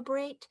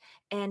celebrate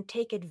and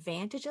take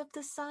advantage of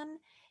the sun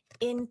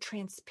in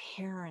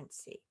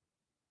transparency.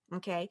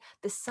 Okay.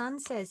 The sun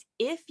says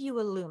if you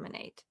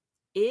illuminate,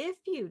 if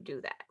you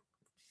do that,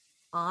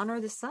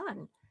 honor the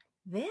sun,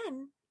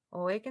 then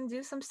we can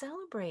do some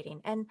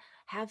celebrating and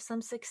have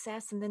some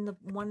success. And then the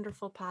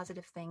wonderful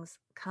positive things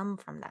come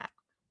from that.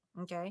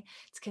 Okay.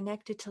 It's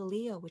connected to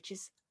Leo, which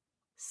is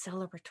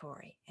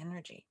celebratory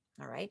energy.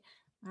 All right.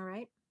 All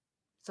right.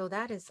 So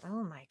that is,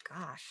 oh my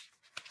gosh.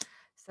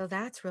 So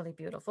that's really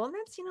beautiful. And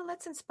that's,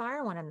 let's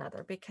inspire one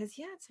another because,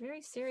 yeah, it's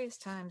very serious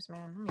times,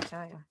 man. Let me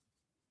tell you.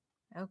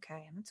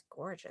 Okay. And it's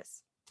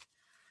gorgeous.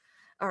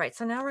 All right.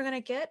 So now we're going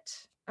to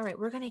get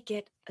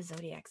a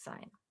zodiac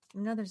sign,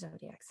 another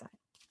zodiac sign.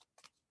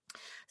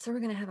 So we're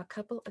going to have a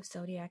couple of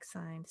zodiac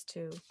signs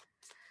to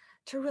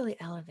really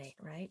elevate,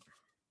 right?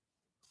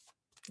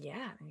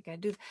 Yeah,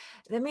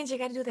 that means you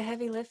got to do the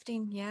heavy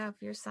lifting. Yeah,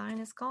 if your sign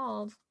is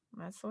called,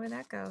 that's the way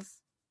that goes.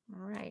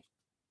 All right.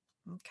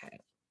 Okay.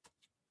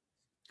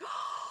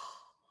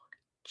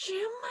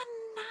 Gemini.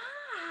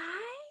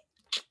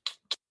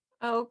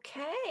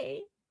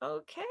 Okay.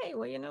 Okay.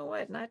 Well, you know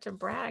what? Not to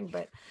brag,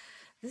 but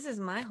this is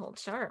my whole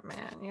chart,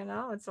 man.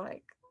 It's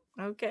like,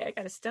 okay, I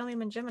got a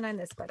stellium and Gemini in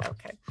this, but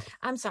okay.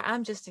 I'm sorry.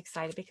 I'm just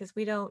excited because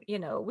we don't,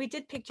 we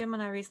did pick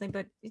Gemini recently,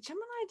 but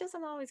Gemini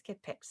doesn't always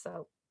get picked.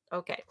 So,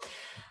 okay.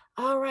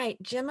 All right.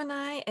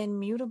 Gemini and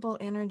mutable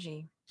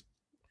energy.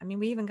 I mean,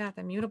 we even got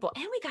the mutable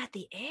and we got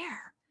the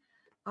air.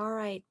 All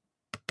right.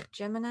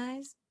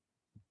 Geminis,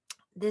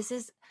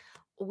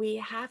 we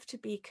have to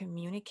be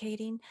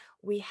communicating.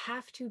 We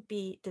have to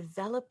be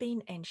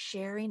developing and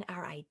sharing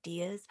our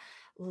ideas,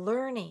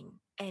 learning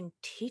and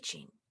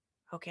teaching,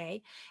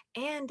 okay?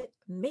 And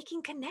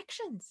making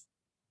connections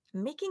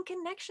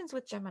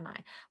with Gemini,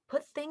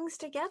 put things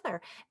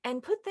together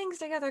and put things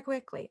together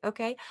quickly.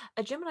 Okay.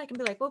 A Gemini can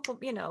be like, well,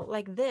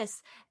 like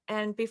this.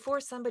 And before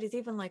somebody's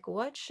even like,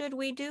 what should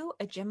we do?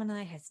 A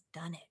Gemini has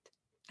done it.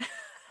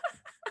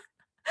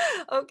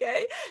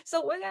 Okay.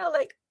 So we're gonna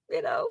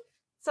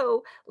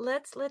so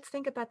let's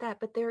think about that.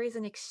 But there is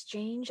an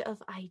exchange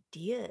of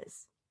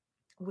ideas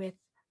with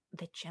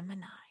the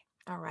Gemini.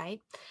 All right.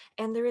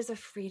 And there is a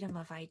freedom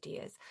of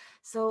ideas.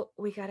 So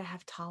we got to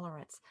have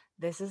tolerance.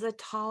 This is a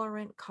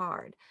tolerant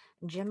card.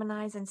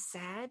 Geminis and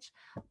Sag,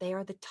 they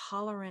are the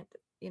tolerant,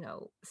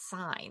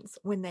 signs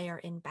when they are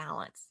in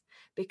balance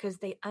because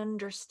they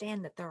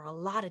understand that there are a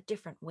lot of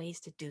different ways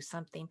to do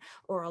something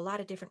or a lot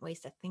of different ways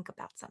to think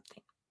about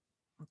something.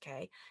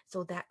 Okay.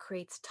 So that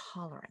creates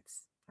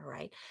tolerance. All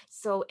right.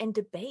 So, and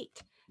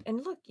debate.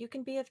 And look, you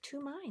can be of two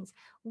minds.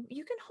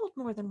 You can hold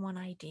more than one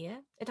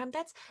idea. And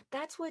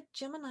that's what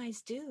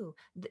Geminis do.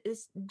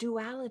 This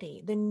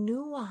duality, the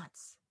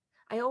nuance.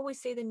 I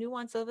always say the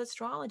nuance of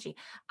astrology.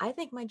 I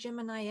think my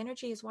Gemini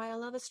energy is why I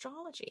love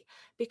astrology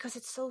because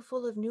it's so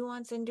full of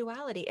nuance and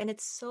duality. And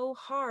it's so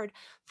hard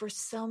for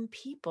some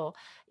people,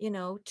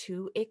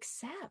 to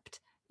accept.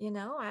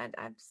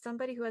 I'm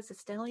somebody who has a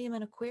stellium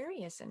and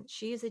Aquarius, and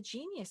she is a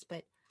genius,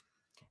 but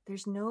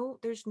there's no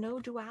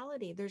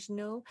duality. There's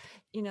no,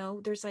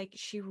 there's like,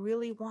 she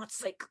really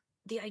wants like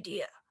the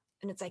idea.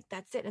 And it's like,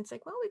 that's it. And it's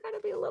like, well, we got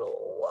to be a little,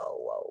 whoa,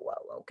 whoa,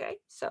 whoa. Okay.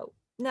 So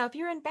now if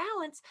you're in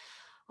balance,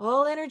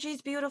 all energy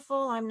is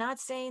beautiful. I'm not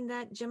saying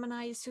that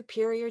Gemini is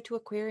superior to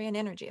Aquarian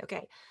energy.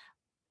 Okay.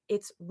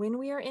 It's when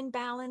we are in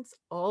balance,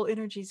 all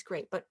energy is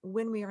great. But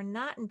when we are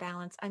not in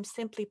balance, I'm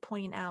simply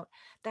pointing out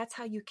that's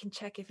how you can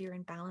check if you're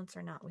in balance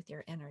or not with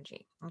your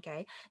energy.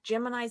 Okay.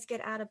 Geminis get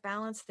out of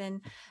balance,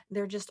 then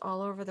they're just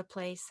all over the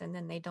place and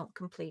then they don't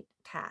complete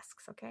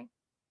tasks. Okay.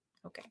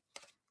 Okay.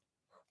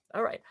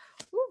 All right.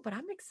 Ooh, but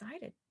I'm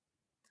excited.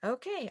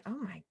 Okay. Oh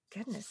my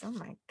goodness. Oh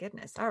my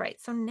goodness. All right.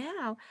 So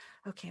now,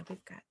 okay,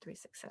 we've got 3,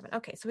 6, 7.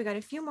 Okay. So we got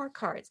a few more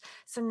cards.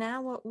 So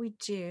now what we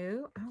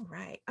do, all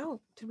right.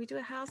 Oh, did we do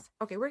a house?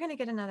 Okay. We're going to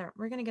get another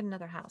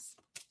house,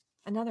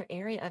 another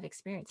area of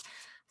experience.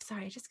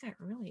 Sorry. I just got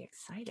really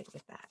excited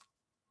with that.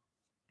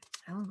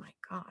 Oh my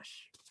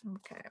gosh.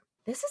 Okay.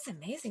 This is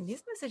amazing.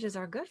 These messages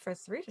are good for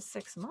 3 to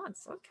 6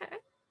 months. Okay.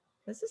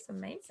 This is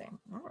amazing.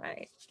 All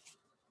right.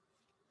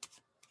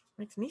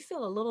 Makes me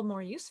feel a little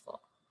more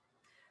useful.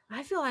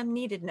 I feel I'm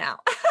needed now.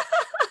 I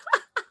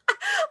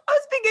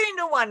was beginning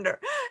to wonder,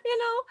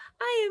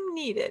 I am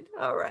needed.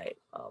 All right.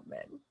 Oh,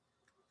 man.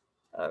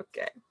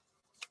 Okay.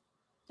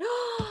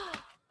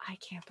 I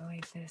can't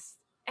believe this.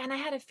 And I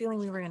had a feeling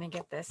we were going to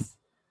get this.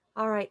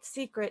 All right.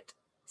 Secret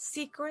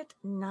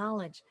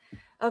knowledge.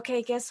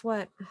 Okay. Guess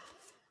what?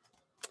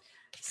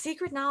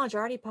 Secret knowledge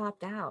already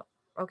popped out.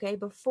 Okay.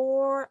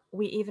 Before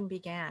we even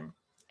began.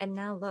 And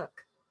now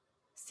look,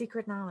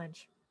 secret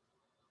knowledge.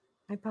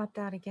 I popped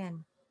out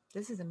again.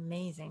 This is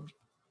amazing.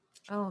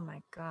 Oh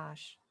my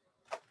gosh.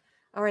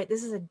 All right,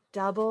 this is a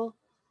double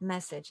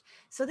message.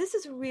 So this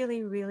is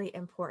really, really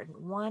important.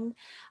 One,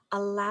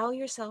 allow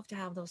yourself to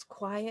have those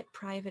quiet,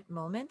 private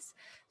moments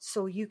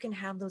so you can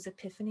have those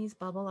epiphanies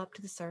bubble up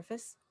to the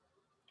surface,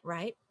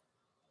 right?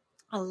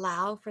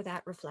 Allow for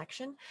that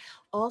reflection.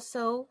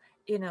 Also,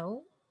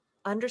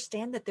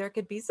 understand that there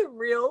could be some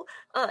real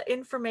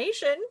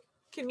information,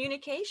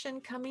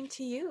 communication coming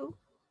to you,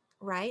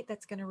 right?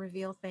 That's going to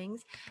reveal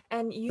things.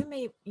 And you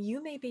may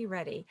be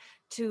ready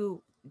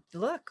to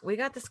look. We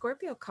got the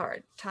Scorpio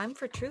card. Time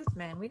for truth,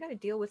 man. We got to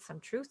deal with some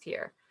truth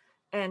here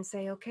and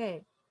say,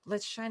 okay,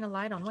 let's shine a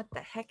light on what the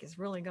heck is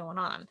really going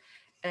on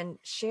and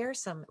share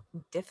some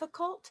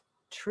difficult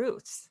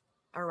truths.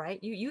 All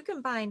right. You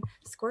combine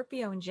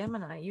Scorpio and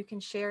Gemini, you can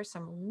share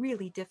some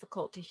really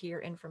difficult to hear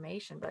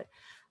information. But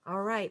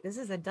all right, this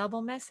is a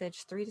double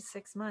message, 3 to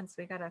 6 months.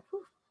 We gotta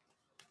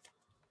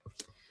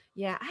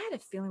Yeah, I had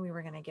a feeling we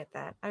were going to get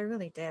that. I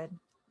really did.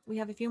 We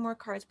have a few more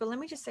cards, but let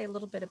me just say a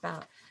little bit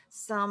about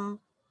some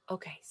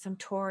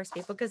Taurus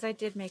people, because I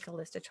did make a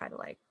list to try to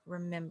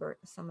remember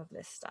some of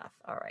this stuff.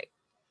 All right.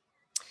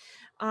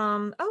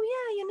 Oh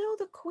yeah,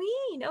 the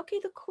Queen. Okay,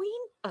 the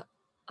Queen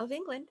of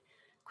England,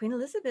 Queen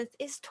Elizabeth,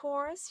 is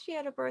Taurus. She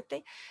had a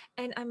birthday,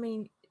 and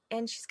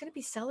and she's going to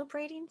be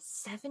celebrating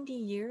 70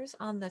 years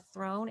on the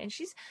throne, and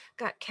she's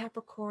got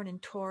Capricorn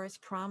and Taurus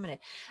prominent.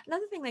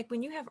 Another thing, like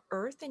when you have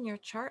Earth in your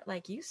chart,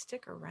 you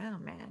stick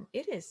around, man.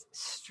 It is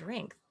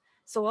strength.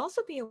 So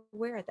also be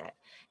aware of that.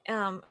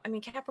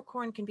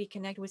 Capricorn can be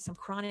connected with some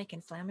chronic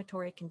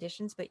inflammatory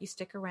conditions, but you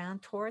stick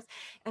around. Taurus,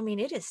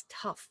 it is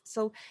tough.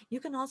 So you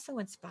can also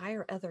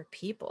inspire other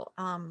people.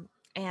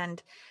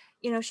 And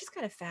she's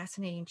got a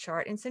fascinating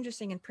chart. And it's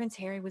interesting. And Prince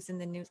Harry was in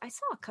the news. I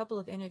saw a couple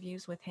of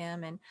interviews with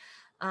him, and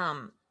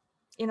um,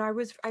 I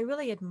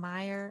really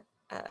admire.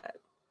 I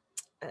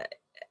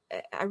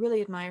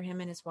really admire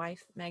him and his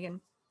wife Meghan.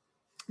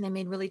 They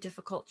made really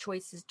difficult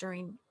choices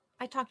during.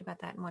 I talked about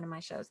that in one of my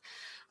shows.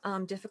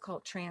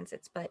 Difficult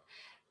transits, but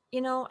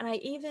and I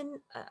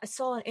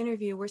saw an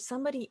interview where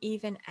somebody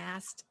even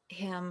asked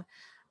him,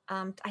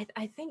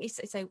 I think it's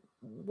like,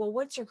 well,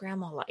 what's your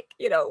grandma like?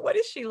 What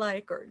is she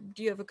like? Or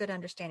do you have a good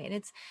understanding? And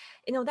it's,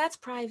 that's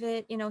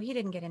private. He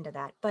didn't get into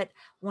that. But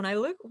when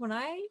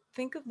I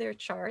think of their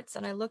charts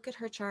and I look at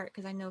her chart,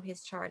 because I know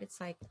his chart,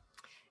 it's like,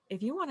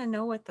 if you want to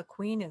know what the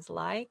Queen is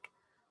like,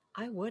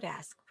 I would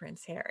ask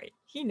Prince Harry.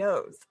 He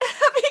knows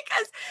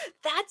because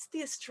that's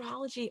the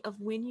astrology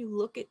of when you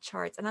look at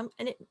charts. And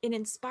it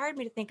inspired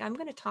me to think I'm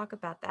going to talk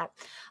about that.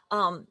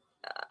 Um,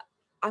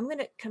 I'm going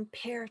to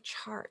compare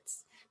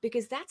charts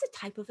because that's a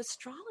type of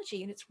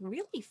astrology and it's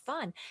really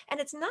fun. And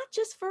it's not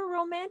just for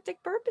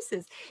romantic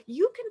purposes.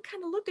 You can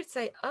kind of look and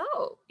say,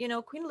 oh,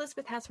 Queen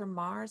Elizabeth has her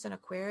Mars and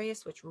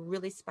Aquarius, which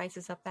really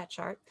spices up that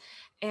chart.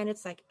 And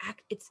it's like,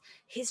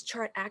 his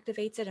chart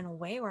activates it in a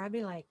way where I'd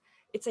be like,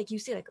 it's like you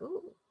see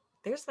ooh,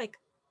 there's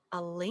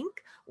a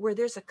link where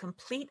there's a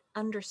complete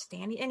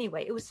understanding.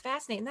 Anyway, it was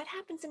fascinating. That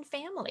happens in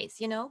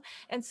families,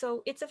 and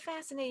so it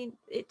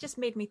just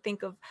made me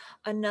think of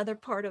another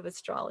part of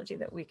astrology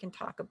that we can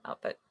talk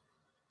about. But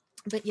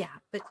yeah,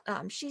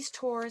 she's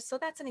Taurus, so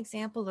that's an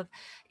example of,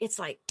 it's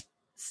like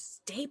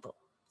stable.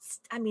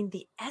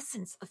 The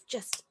essence of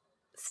just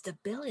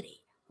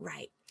stability,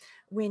 right?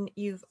 When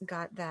you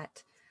got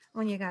that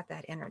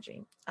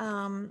energy.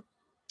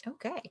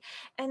 Okay.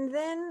 And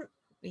then,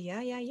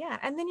 yeah.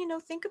 And then,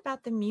 think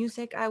about the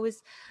music. I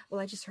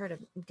just heard a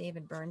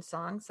David Byrne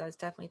song. So I was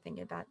definitely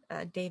thinking about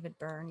David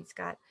Byrne.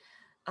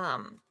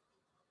 Um,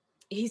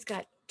 he's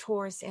got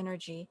Taurus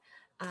energy.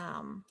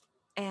 And,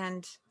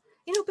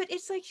 but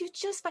it's like,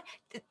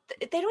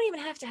 they don't even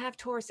have to have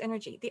Taurus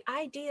energy. The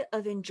idea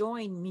of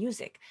enjoying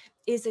music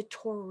is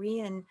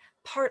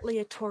partly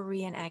a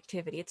Taurian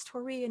activity. It's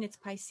Taurian, it's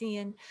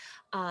Piscean.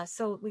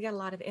 So we got a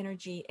lot of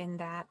energy in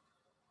that.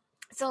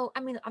 So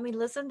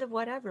listen to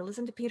whatever.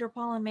 Listen to Peter,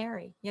 Paul, and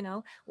Mary.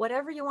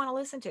 Whatever you want to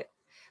listen to,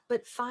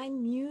 but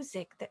find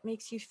music that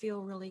makes you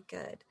feel really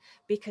good,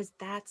 because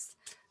that's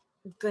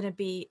gonna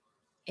be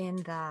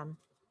in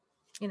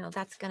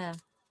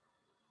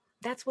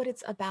that's what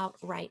it's about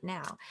right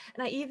now.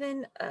 And I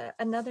even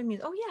another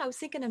music. Oh yeah, I was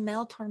thinking of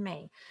Mel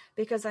Torme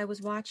because I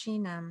was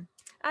watching.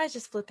 I was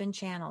just flipping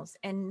channels,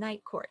 and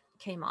Night Court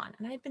came on,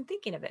 and I had been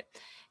thinking of it,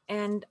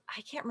 and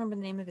I can't remember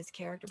the name of his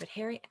character, but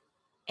Harry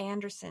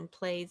Anderson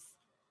plays.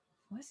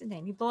 What's his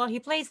name? He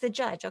plays the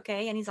judge,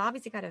 okay, and he's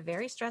obviously got a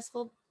very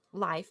stressful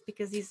life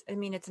because he's. I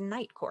mean, it's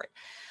Night Court,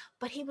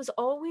 but he was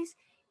always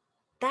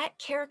that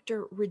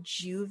character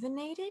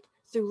rejuvenated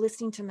through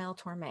listening to Mel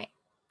Torme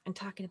and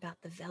talking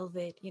about the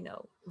velvet,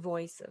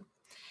 voice of.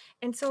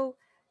 And so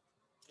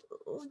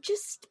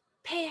just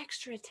pay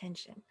extra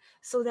attention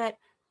so that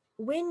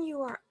when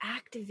you are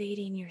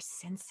activating your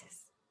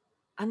senses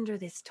under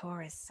this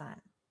Taurus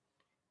sun,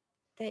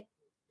 that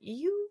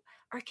you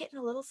are getting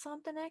a little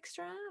something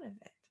extra out of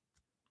it.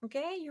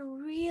 Okay? You're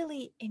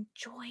really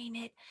enjoying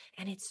it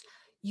and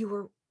you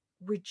are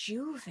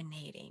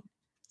rejuvenating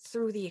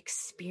through the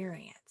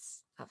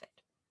experience of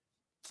it.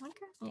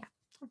 Okay? Yeah,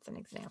 that's an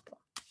example.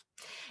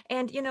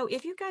 And,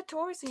 if you've got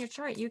Taurus in your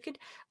chart, you could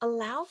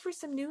allow for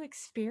some new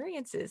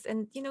experiences.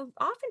 And,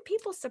 often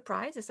people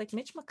surprise us, like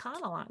Mitch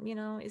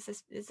McConnell,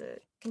 is a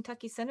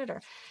Kentucky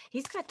senator.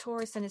 He's got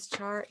Taurus in his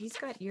chart. He's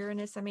got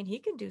Uranus. I mean, he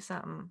could do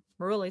something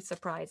really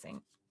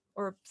surprising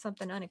or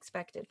something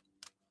unexpected.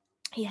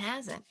 He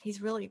hasn't.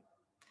 He's really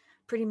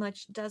pretty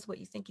much does what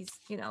you think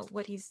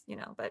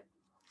but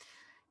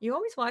you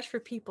always watch for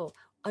people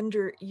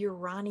under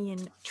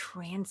Uranian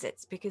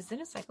transits because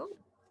then it's like, oh,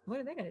 what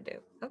are they going to do?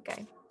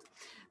 Okay.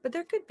 But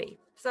there could be.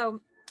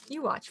 So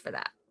you watch for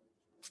that.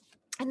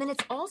 And then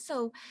it's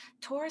also,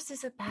 Taurus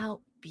is about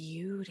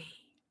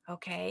beauty.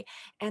 Okay.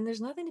 And there's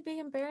nothing to be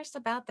embarrassed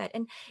about that.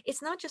 And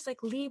it's not just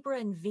like Libra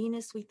and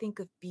Venus, we think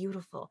of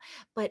beautiful,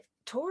 but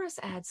Taurus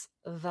adds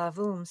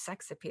vavoom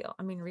sex appeal.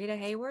 I mean, Rita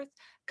Hayworth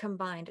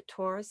combined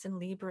Taurus and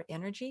Libra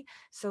energy.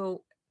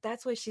 So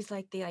that's why she's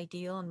like the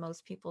ideal in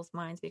most people's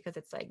minds because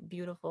it's like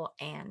beautiful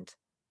and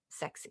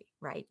sexy,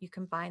 right? You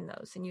combine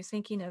those and you're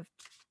thinking of,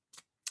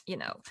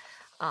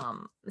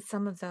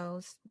 some of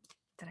those.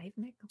 Did I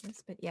even make the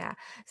list? But yeah.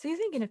 So you're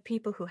thinking of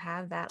people who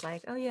have that,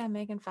 like, oh yeah,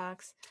 Megan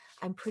Fox,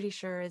 I'm pretty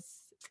sure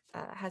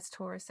has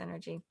Taurus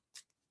energy.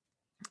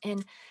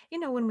 And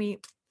when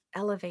we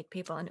elevate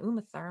people, and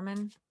Uma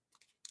Thurman,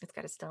 it's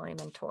got a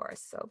stellium in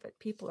Taurus. So, but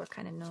people are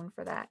kind of known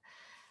for that.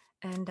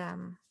 And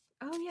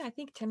oh yeah, I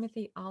think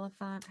Timothy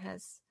Oliphant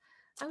has.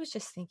 I was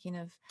just thinking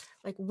of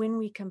like when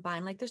we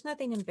combine, like there's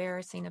nothing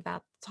embarrassing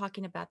about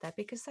talking about that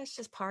because that's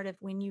just part of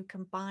when you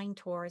combine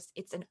Taurus,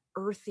 it's an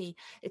earthy,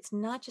 it's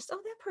not just, oh,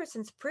 that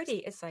person's pretty.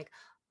 It's like,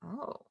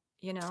 oh,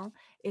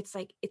 it's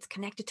like it's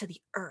connected to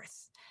the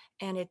earth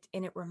and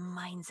it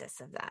reminds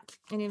us of that.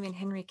 And even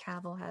Henry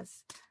Cavill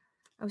has,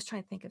 I was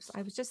trying to think of,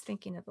 I was just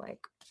thinking of like,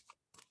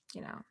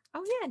 oh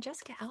yeah,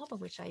 Jessica Alba,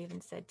 which I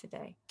even said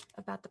today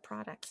about the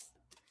products.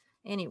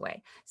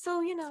 Anyway,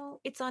 so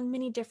it's on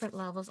many different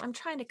levels. I'm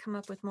trying to come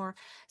up with more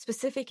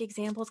specific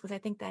examples because I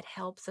think that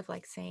helps of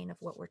like saying of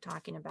what we're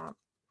talking about.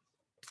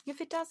 If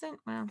it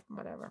doesn't, well,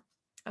 whatever.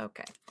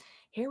 Okay,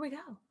 here we go.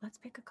 Let's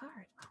pick a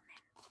card.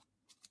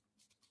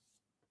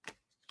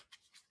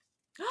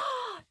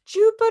 Oh,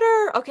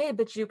 Jupiter. Okay,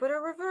 but Jupiter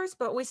reversed,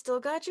 but we still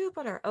got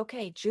Jupiter.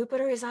 Okay,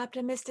 Jupiter is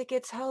optimistic.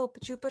 It's hope.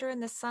 Jupiter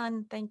and the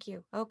sun. Thank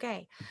you.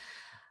 Okay,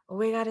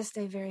 we got to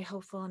stay very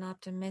hopeful and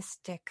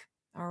optimistic.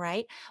 All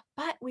right.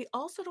 But we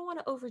also don't want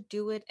to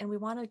overdo it. And we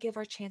want to give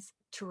our chance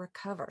to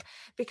recover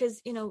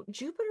because,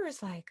 Jupiter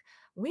is like,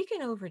 we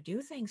can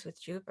overdo things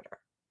with Jupiter.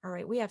 All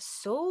right. We have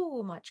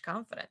so much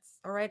confidence.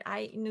 All right.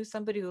 I knew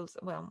somebody who's,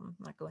 well, I'm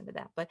not going into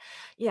that, but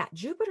yeah,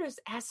 Jupiter is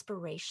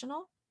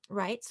aspirational.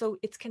 Right. So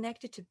it's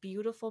connected to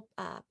beautiful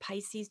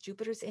Pisces.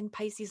 Jupiter's in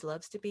Pisces,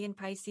 loves to be in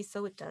Pisces.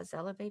 So it does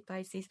elevate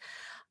Pisces.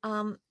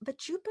 But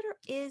Jupiter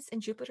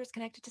and Jupiter is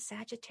connected to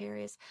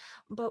Sagittarius,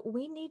 but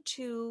we need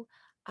to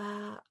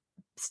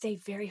stay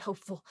very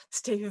hopeful,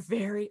 stay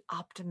very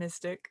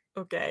optimistic.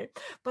 Okay.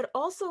 But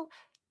also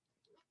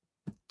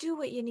do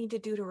what you need to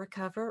do to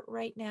recover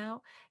right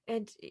now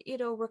and,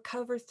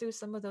 recover through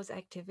some of those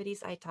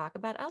activities I talk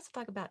about. I also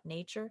talk about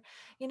nature.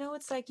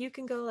 It's like you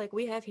can go, like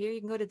we have here,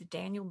 you can go to the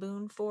Daniel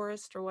Boone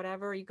Forest or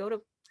whatever. You go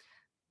to,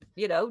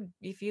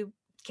 if you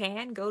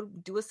can go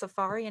do a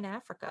safari in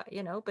Africa,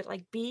 but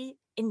like be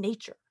in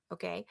nature.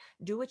 Okay.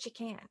 Do what you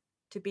can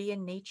to be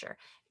in nature.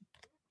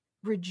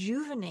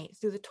 Rejuvenate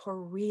through the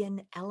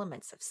Taurian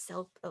elements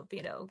of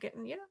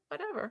getting,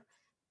 whatever.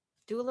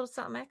 Do a little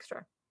something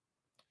extra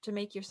to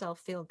make yourself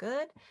feel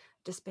good,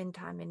 to spend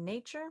time in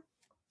nature.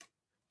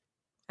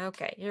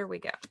 Okay, here we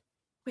go.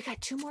 We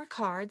got 2 more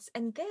cards.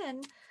 And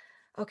then,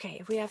 okay,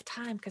 if we have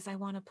time, because I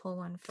want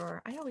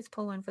to I always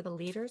pull one for the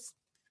leaders.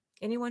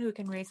 Anyone who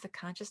can raise the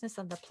consciousness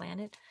of the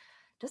planet.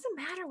 Doesn't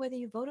matter whether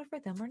you voted for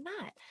them or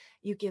not.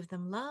 You give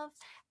them love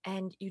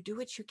and you do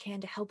what you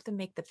can to help them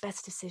make the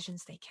best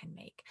decisions they can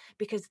make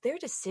because their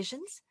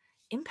decisions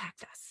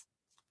impact us.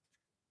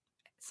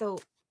 So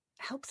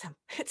help them.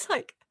 It's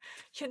like,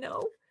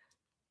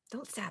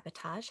 don't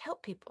sabotage,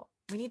 help people.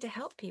 We need to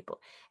help people.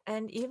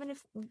 And even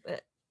if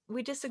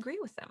we disagree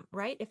with them,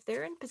 right? If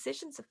they're in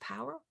positions of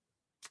power,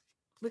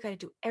 We got to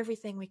do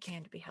everything we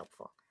can to be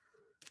helpful,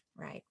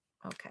 right?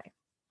 Okay.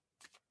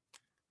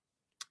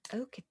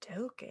 Okie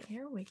dokie.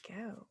 Here we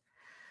go.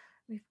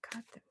 We've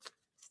got the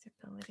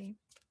stability.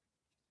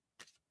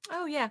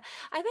 Oh yeah,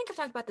 I think I'm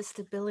talking about the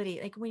stability,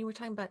 like when you were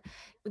talking about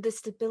the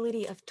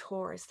stability of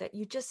Taurus, that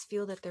you just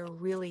feel that they're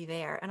really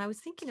there. And I was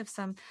thinking of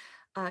some,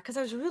 because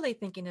I was really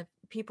thinking of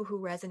people who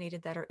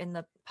resonated that are in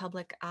the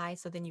public eye,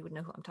 so then you would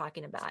know who I'm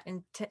talking about.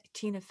 And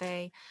Tina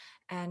Fey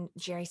and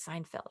Jerry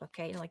Seinfeld.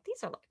 Okay, you're like,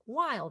 these are like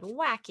wild,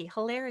 wacky,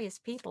 hilarious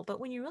people. But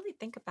when you really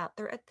think about,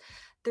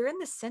 they're in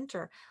the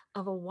center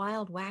of a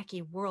wild,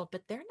 wacky world,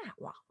 but they're not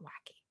wild,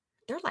 wacky.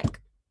 They're like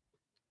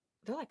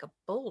they're like a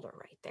boulder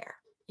right there,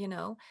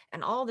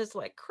 and all this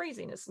like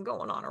craziness is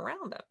going on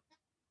around them,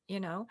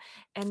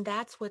 and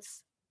that's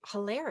what's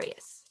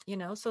hilarious,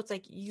 so it's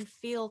like you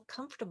feel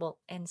comfortable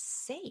and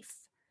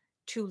safe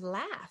to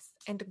laugh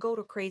and to go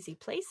to crazy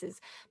places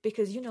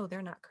because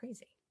they're not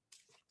crazy.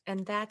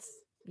 And that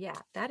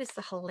is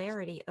the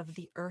hilarity of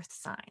the earth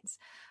signs.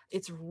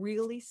 It's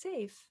really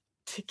safe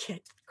to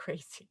get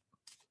crazy.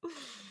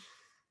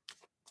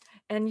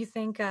 And you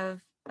think of,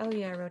 oh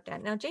yeah, I wrote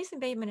that. Now, Jason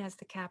Bateman has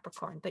the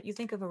Capricorn, but you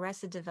think of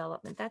Arrested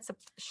Development. That's a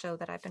show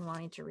that I've been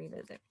wanting to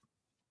revisit.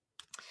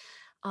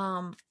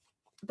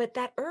 But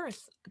that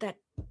earth, that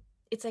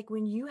it's like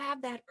when you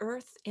have that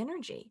earth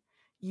energy,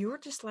 you're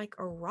just like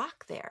a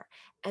rock there.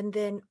 And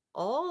then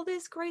all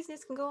this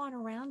craziness can go on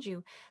around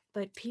you,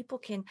 but people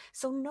can.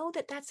 So know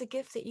that that's a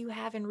gift that you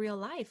have in real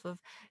life of,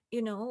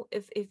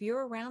 if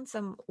you're around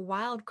some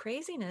wild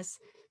craziness,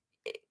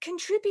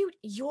 contribute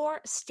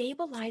your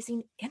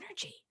stabilizing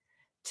energy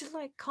to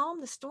like calm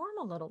the storm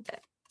a little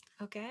bit.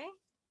 Okay,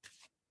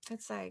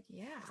 it's like,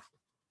 yeah,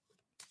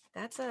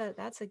 that's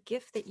a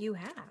gift that you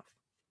have.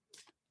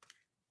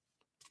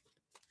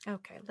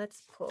 Okay,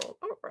 let's pull.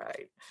 All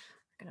right,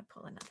 I'm gonna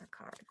pull another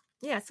card.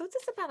 Yeah, so it's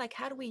just about like,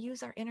 how do we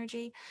use our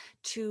energy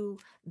to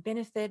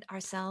benefit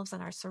ourselves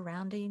and our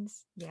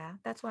surroundings? Yeah,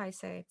 that's why I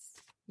say it's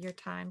your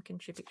time,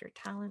 contribute your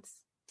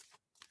talents.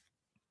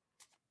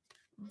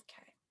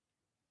 Okay,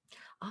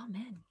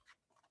 amen.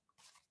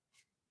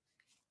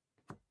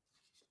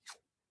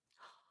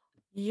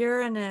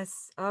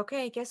 Uranus.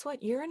 Okay, guess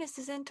what? Uranus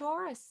is in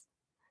Taurus.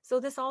 So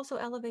this also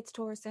elevates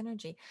Taurus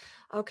energy.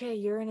 Okay,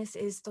 Uranus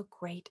is the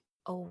great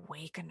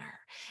awakener,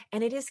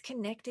 and it is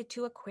connected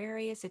to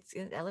Aquarius. It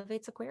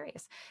elevates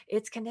Aquarius.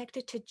 It's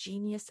connected to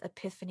genius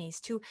epiphanies,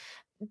 to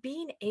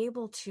being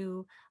able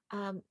to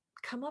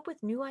come up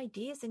with new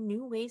ideas and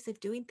new ways of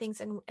doing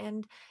things,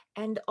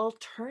 and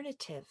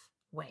alternative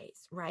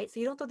ways, right? So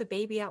you don't throw the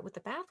baby out with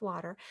the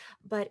bathwater,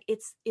 but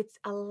it's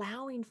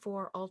allowing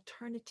for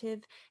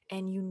alternative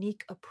and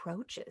unique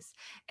approaches.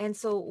 And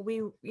so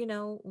we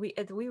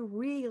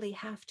really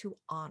have to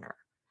honor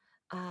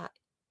uh,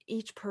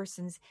 each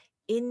person's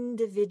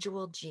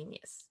individual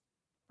genius.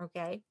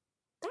 Okay,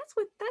 that's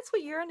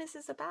what Uranus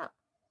is about,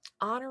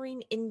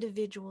 honoring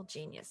individual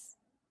genius.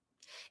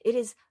 It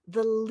is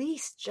the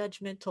least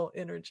judgmental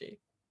energy.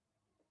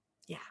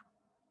 Yeah,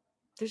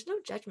 there's no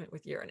judgment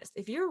with Uranus.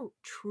 If you're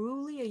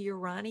truly a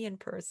Uranian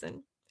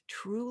person,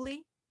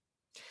 truly,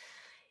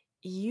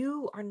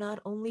 you are not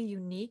only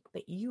unique,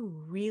 but you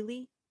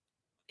really,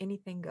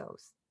 anything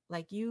goes.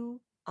 Like, you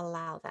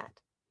allow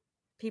that.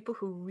 People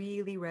who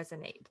really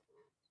resonate.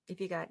 If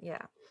you got,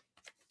 yeah.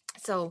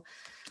 So,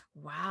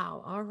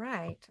 wow. All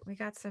right. We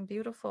got some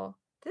beautiful,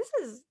 this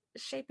is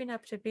shaping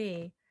up to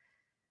be,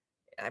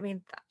 I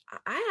mean,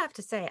 I have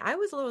to say, I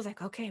was a little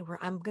like, okay,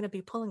 I'm going to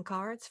be pulling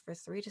cards for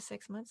 3 to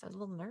 6 months. I was a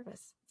little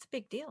nervous. It's a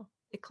big deal.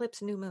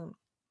 Eclipse, new moon.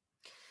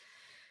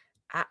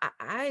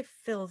 I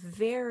feel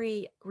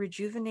very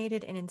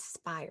rejuvenated and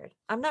inspired.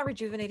 I'm not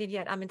rejuvenated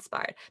yet. I'm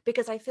inspired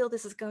because I feel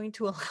this is going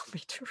to allow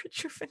me to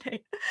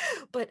rejuvenate.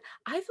 But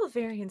I feel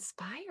very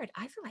inspired.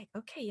 I feel like,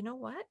 okay, you know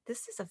what?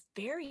 This is a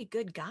very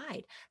good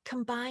guide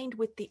combined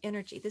with the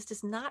energy.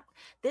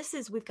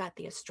 We've got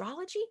the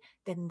astrology,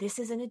 then this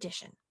is an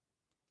addition.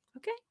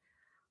 Okay.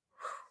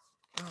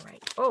 All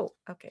right. Oh,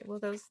 okay. Well,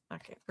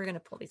 okay. We're going to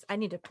pull these. I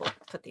need to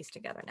put these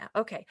together now.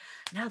 Okay.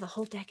 Now the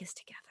whole deck is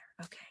together.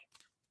 Okay.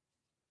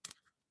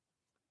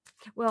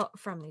 Well,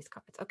 from these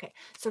cards. Okay.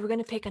 So we're going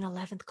to pick an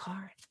 11th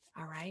card.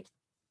 All right.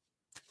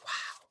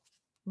 Wow.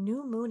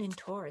 New moon in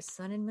Taurus,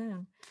 sun and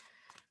moon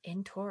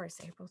in Taurus,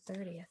 April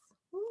 30th.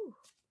 Woo.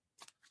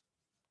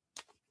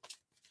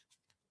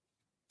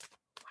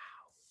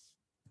 Wow.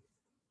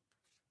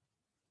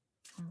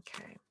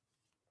 Okay.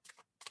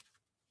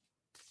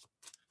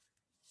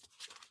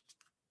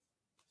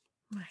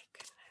 My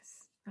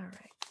goodness. All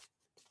right.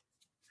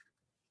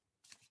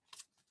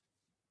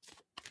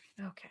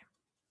 Okay.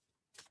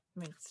 I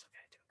mean, still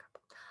got to do a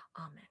couple.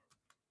 Amen.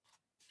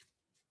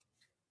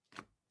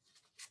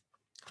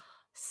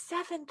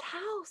 7th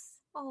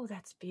house. Oh,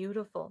 that's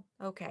beautiful.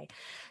 Okay.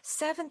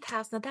 7th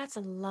house. Now, that's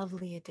a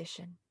lovely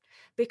addition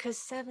because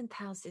 7th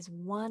house is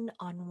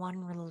one-on-one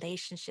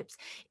relationships.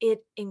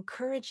 It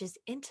encourages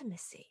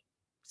intimacy.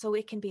 So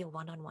it can be a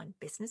one-on-one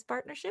business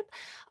partnership,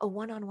 a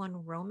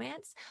one-on-one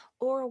romance,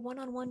 or a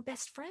one-on-one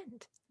best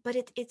friend. But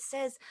it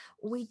says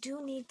we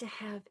do need to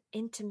have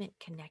intimate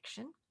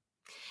connection.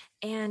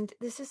 And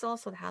this is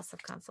also the house of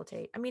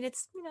consultate. I mean,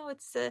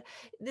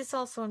 this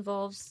also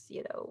involves,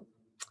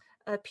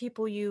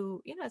 people so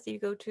you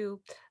go to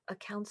a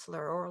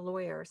counselor or a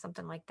lawyer or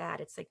something like that.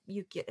 It's like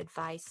you get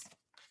advice,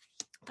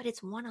 but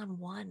it's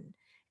one-on-one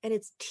and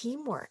it's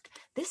teamwork.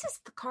 This is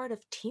the card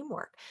of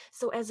teamwork.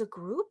 So as a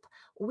group,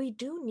 we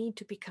do need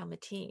to become a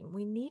team.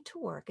 We need to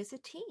work as a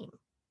team.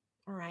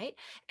 All right.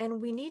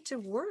 And we need to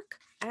work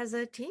as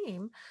a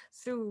team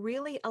through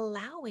really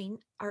allowing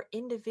our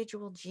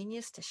individual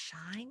genius to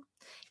shine,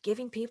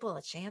 giving people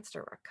a chance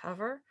to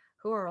recover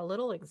who are a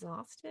little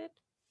exhausted.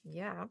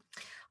 Yeah.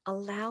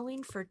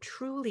 Allowing for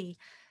truly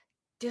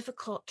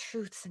difficult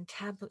truths and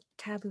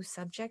taboo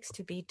subjects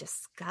to be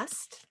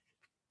discussed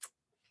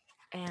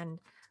and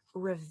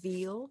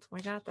revealed.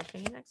 We got the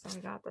Phoenix and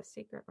we got the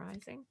Secret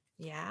Rising.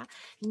 Yeah.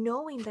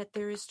 Knowing that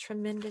there is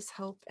tremendous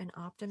hope and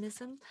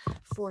optimism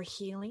for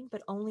healing,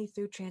 but only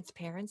through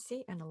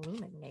transparency and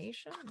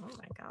illumination. Oh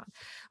my God.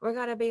 We're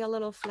got to be a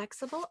little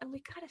flexible and we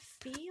got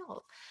to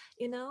feel,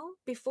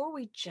 before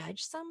we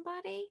judge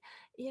somebody,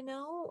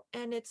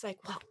 and it's like,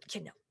 well,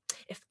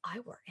 if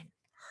I were in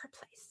her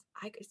place,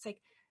 it's like,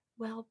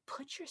 well,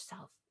 put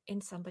yourself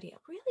in somebody,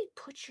 really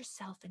put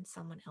yourself in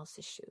someone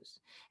else's shoes.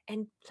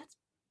 And let's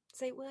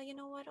say, well, you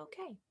know what?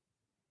 Okay.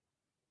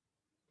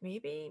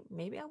 Maybe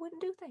I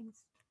wouldn't do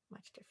things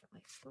much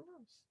differently. Who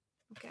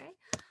knows? Okay.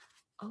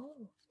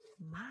 Oh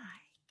my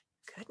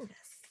goodness.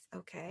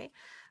 Okay.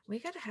 We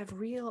got to have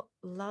real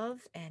love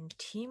and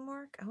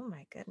teamwork. Oh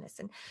my goodness.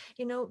 And,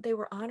 they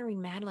were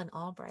honoring Madeleine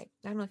Albright.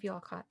 I don't know if you all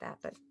caught that,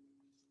 but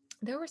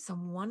there were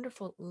some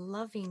wonderful,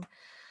 loving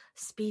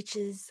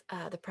speeches.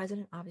 The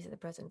president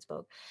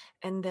spoke.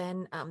 And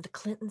then the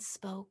Clintons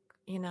spoke,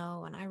 and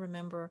I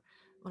remember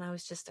when I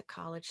was just a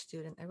college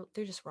student,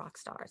 they're just rock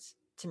stars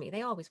to me.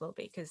 They always will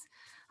be because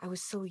I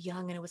was so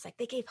young and it was like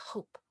they gave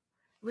hope.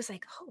 It was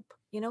like hope,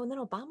 and then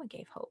Obama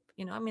gave hope.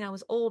 I mean, I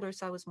was older,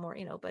 so I was more,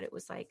 but it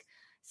was like,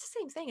 it's the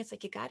same thing. It's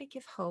like you got to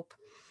give hope.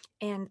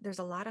 And there's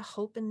a lot of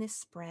hope in this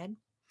spread.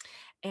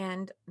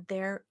 And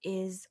there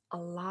is a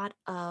lot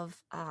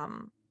of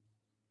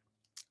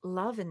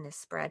love in this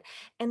spread.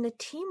 And the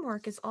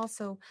teamwork is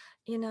also,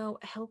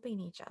 helping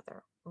each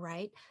other,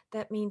 right?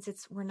 That means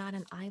we're not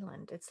an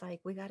island. It's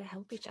like we got to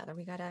help each other.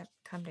 We got to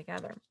come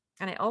together.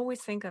 And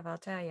I'll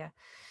tell you,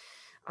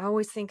 I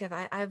always think of,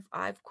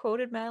 I've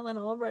quoted Madeleine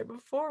Albright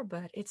before,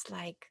 but it's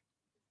like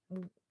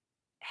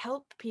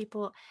help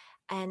people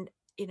and,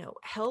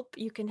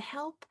 you can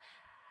help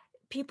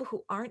people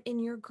who aren't in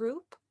your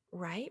group,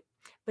 right?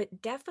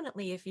 But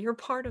definitely if you're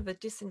part of a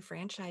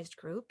disenfranchised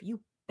group,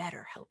 you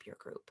better help your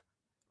group.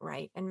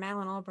 Right. And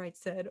Madeleine Albright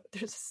said,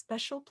 there's a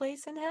special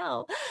place in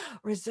hell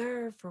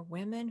reserved for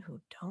women who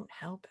don't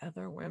help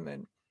other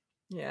women.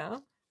 Yeah.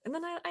 And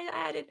then I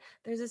added,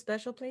 there's a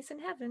special place in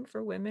heaven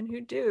for women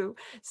who do.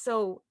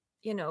 So,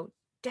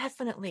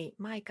 definitely,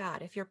 my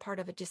God, if you're part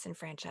of a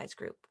disenfranchised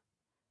group,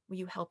 will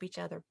you help each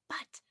other?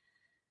 But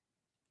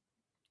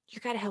you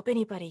got to help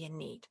anybody in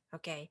need.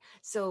 Okay.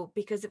 So,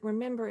 because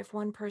remember, if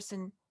one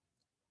person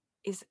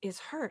is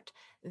hurt,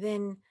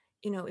 then,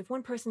 if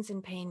one person's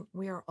in pain,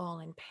 we are all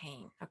in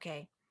pain.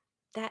 Okay.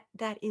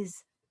 That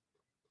is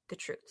the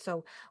truth.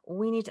 So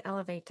we need to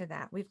elevate to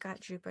that. We've got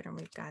Jupiter and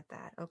we've got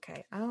that.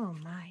 Okay. Oh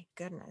my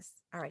goodness.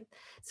 All right.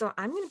 So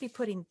I'm going to be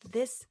putting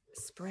this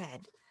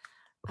spread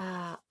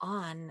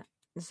on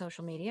the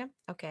social media.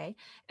 Okay.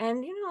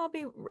 And, I'll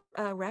be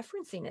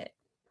referencing it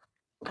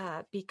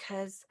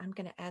because I'm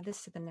going to add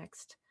this to the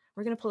next.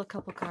 We're going to pull a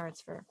couple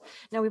cards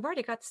now. We've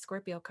already got the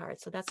Scorpio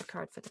card, so that's a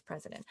card for the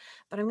president.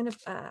 But I'm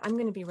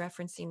going to be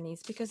referencing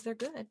these because they're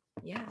good.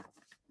 Yeah,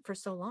 for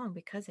so long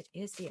because it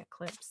is the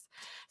eclipse.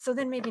 So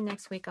then maybe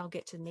next week I'll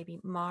get to maybe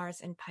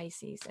Mars and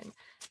Pisces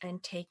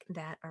and take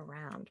that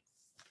around.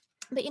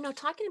 But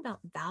talking about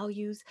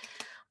values,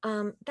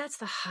 that's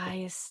the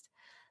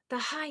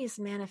highest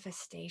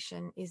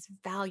manifestation is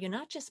value,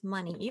 not just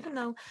money. Even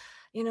though,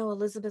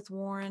 Elizabeth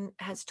Warren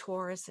has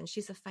Taurus and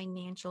she's a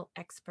financial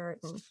expert,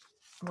 and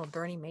well,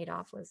 Bernie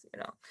Madoff was,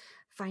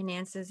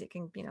 finances, it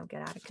can,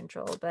 get out of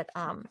control. But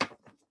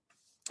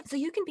so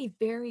you can be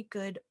very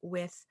good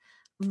with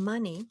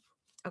money,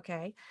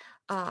 okay?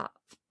 But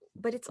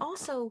it's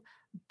also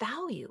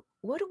value.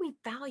 What do we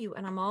value?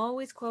 And I'm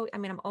always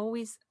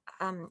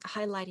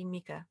highlighting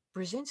Mika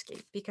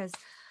Brzezinski because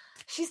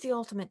she's the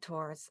ultimate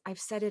Taurus. I've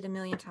said it a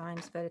million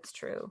times, but it's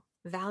true.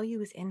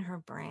 Value is in her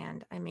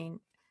brand. I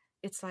mean,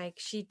 it's like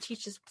she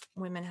teaches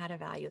women how to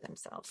value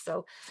themselves.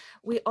 So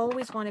we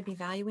always want to be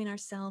valuing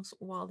ourselves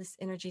while this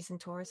energy is in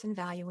Taurus and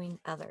valuing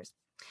others.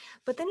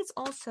 But then it's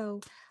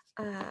also,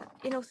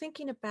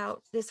 thinking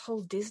about this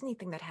whole Disney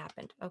thing that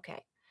happened.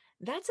 Okay,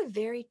 that's a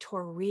very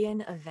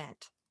Taurian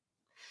event.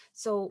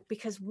 So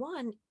because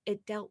one,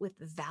 it dealt with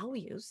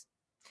values.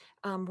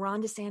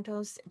 Ron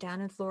DeSantis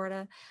down in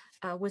Florida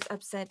was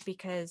upset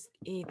because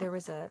there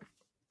was a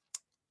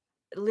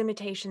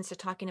limitations to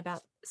talking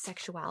about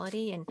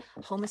sexuality and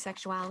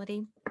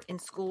homosexuality in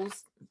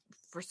schools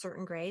for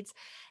certain grades.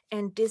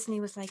 And Disney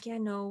was like, yeah,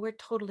 no, we're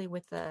totally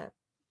with the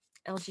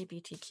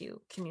LGBTQ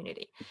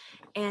community.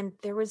 And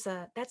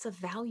that's a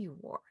value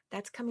war.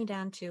 That's coming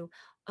down to,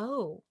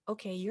 oh,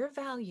 okay, your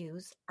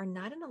values are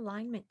not in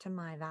alignment to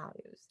my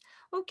values.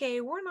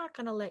 Okay, we're not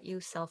going to let you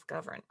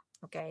self-govern.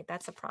 Okay,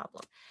 that's a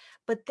problem.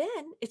 But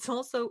then it's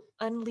also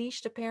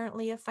unleashed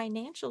apparently a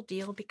financial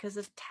deal because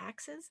of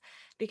taxes,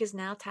 because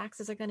now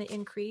taxes are going to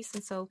increase.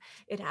 And so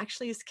it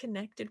actually is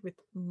connected with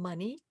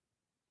money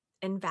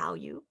and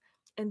value.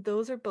 And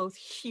those are both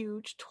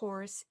huge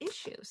Taurus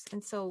issues.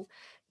 And so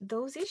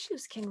those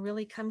issues can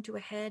really come to a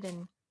head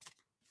and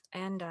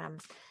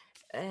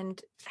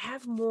and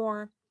have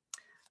more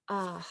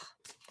uh,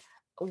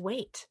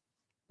 weight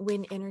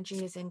when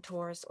energy is in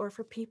Taurus, or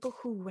for people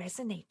who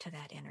resonate to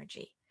that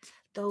energy.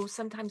 Though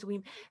sometimes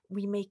we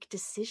make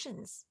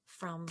decisions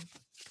from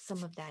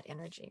some of that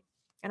energy.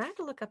 And I have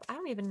to look up. I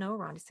don't even know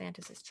Ron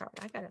DeSantis's chart.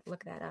 I got to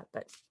look that up.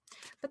 But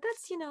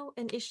that's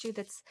an issue.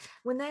 That's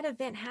when that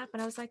event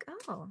happened. I was like,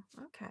 oh,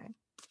 okay.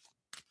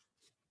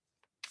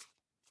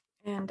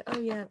 And oh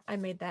yeah, I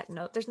made that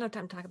note. There's no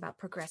time to talk about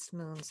progressed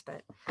moons,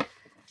 but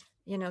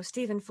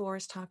Stephen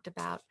Forrest talked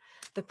about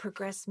the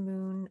progressed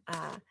moon.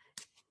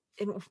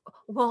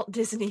 Walt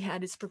Disney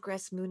had his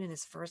progressed moon in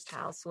his first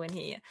house when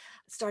he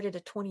started a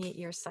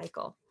 28-year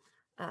cycle,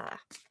 uh,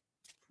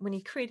 when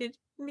he created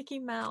Mickey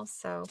Mouse.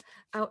 So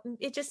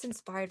it just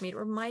inspired me. It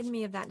reminded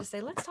me of that, to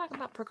say, let's talk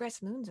about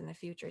progressed moons in the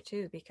future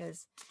too,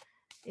 because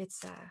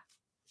it's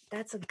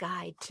that's a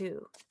guide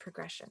to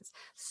progressions.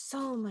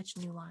 So much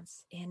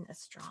nuance in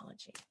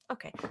astrology.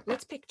 Okay,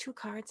 let's pick 2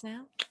 cards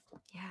now.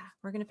 Yeah,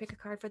 we're going to pick a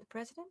card for the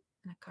president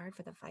and a card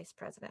for the vice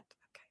president.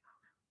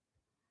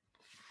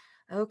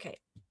 Okay.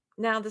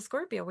 Now the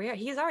Scorpio,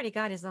 he's already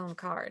got his own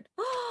card.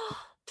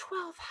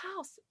 12th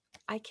house.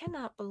 I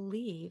cannot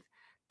believe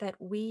that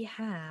we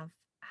have.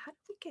 How did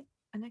we get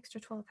an extra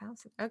 12th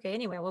house? Okay,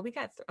 anyway, well, we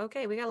got a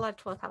lot of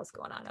 12th house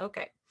going on.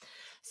 Okay.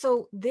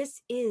 So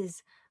this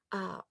is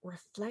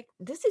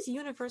this is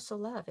universal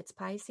love. It's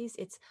Pisces,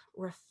 it's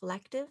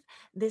reflective,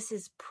 this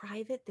is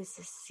private, this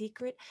is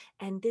secret,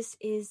 and this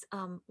is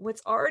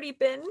what's already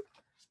been.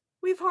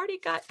 We've already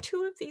got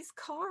 2 of these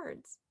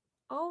cards.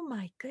 Oh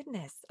my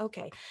goodness.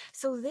 Okay.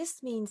 So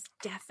this means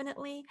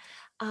definitely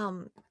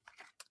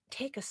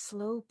take a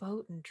slow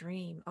boat and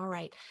dream. All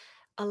right.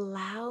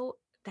 Allow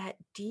that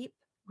deep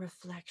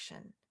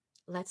reflection.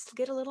 Let's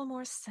get a little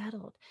more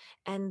settled.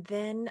 And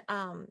then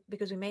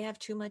because we may have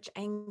too much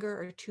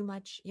anger or too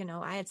much,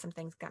 I had some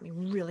things got me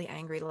really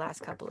angry the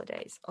last couple of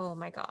days. Oh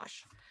my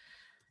gosh.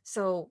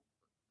 So,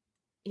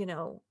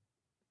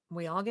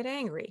 we all get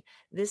angry.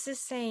 This is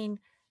saying,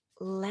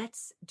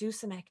 let's do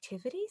some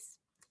activities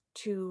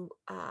to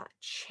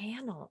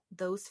channel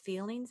those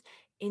feelings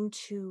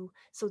into,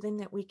 so then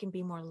that we can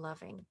be more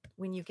loving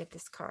when you get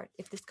this card.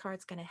 If this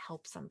card's going to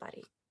help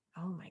somebody.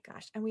 Oh my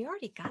gosh. And we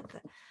already got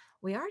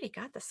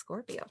the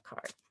Scorpio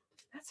card.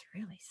 That's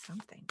really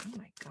something. Oh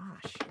my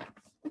gosh.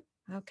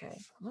 Okay,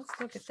 let's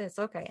look at this.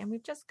 Okay, and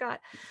we've just got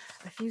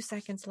a few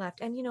seconds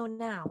left. And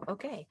now,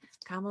 okay,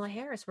 Kamala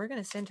Harris, we're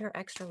going to send her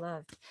extra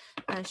love.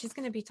 She's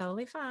going to be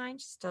totally fine.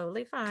 She's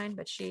totally fine,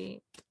 but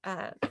she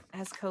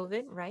has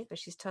COVID, right? But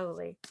she's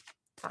totally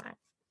fine.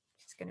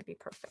 She's going to be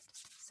perfect.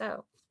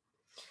 So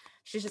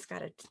she's just got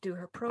to do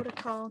her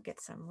protocol, get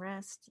some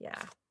rest.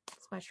 Yeah,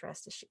 as much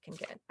rest as she can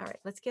get. All right,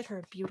 let's get her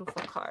a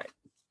beautiful card.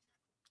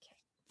 Okay.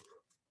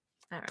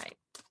 All right.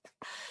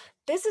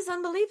 This is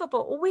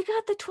unbelievable. We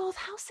got the 12th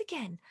house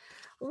again.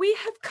 We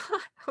have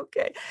got,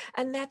 okay.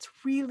 And that's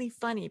really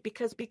funny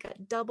because we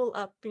got double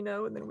up,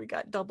 and then we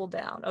got double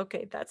down.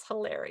 Okay, that's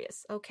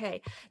hilarious.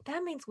 Okay,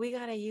 that means we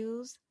got to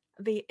use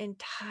the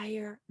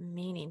entire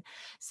meaning.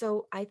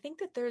 So I think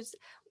that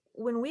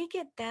when we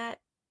get that,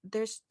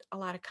 there's a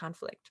lot of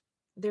conflict.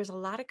 There's a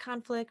lot of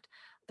conflict.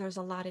 There's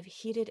a lot of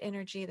heated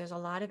energy. There's a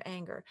lot of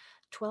anger.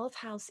 12th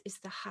house is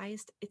the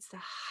highest. It's the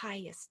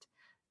highest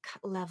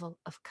level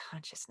of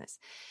consciousness.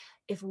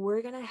 If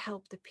we're going to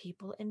help the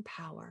people in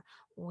power,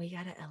 we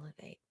got to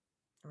elevate,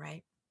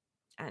 right?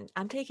 And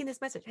I'm taking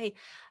this message. Hey,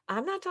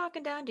 I'm not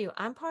talking down to you.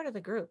 I'm part of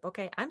the group.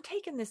 Okay. I'm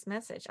taking this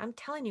message. I'm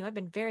telling you, I've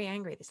been very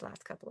angry these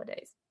last couple of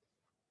days.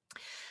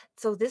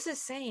 So this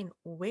is saying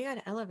we got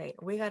to elevate.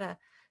 We got to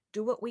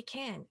do what we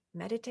can,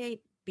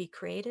 meditate, be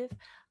creative,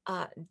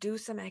 do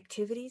some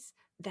activities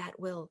that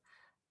will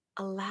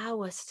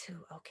allow us to,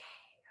 okay.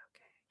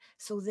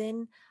 So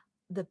then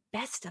the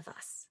best of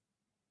us,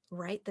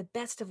 right? The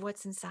best of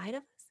what's inside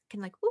of us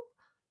can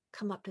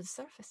come up to the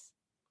surface,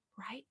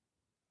 right?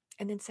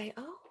 And then say,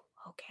 oh,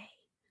 okay,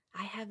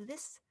 I have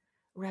this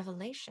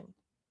revelation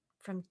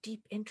from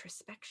deep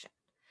introspection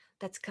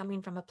that's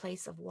coming from a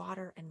place of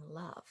water and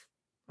love.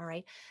 All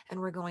right. And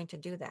we're going to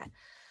do that.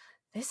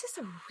 This is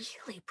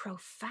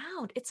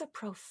it's a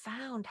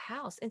profound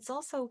house. It's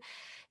also,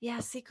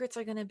 secrets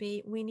are going to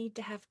be, we need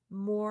to have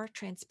more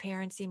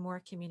transparency,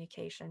 more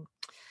communication,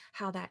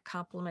 how that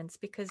complements,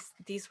 because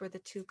these were the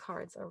 2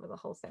 cards over the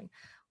whole thing.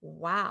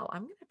 Wow.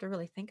 I'm going to have to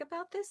really think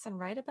about this and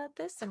write about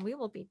this, and we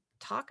will be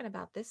talking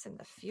about this in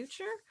the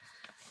future.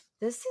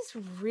 This is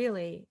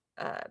really,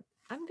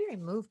 I'm very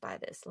moved by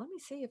this. Let me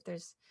see if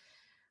there's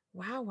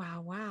Wow,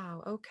 wow,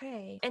 wow.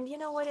 Okay. And you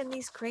know what? In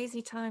these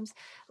crazy times,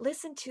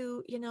 listen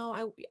to,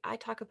 I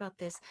talk about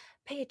this.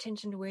 Pay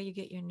attention to where you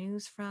get your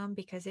news from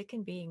because it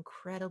can be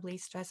incredibly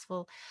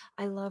stressful.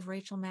 I love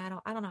Rachel Maddow.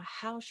 I don't know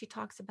how she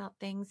talks about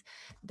things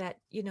that,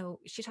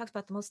 she talks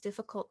about the most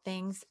difficult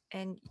things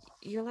and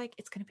you're like,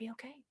 it's going to be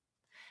okay.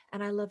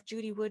 And I love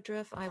Judy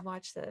Woodruff. I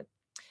watch the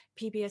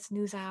PBS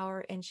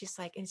NewsHour and she's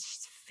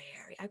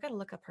very, I've got to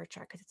look up her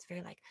chart because it's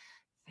very like,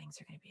 things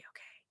are going to be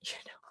okay,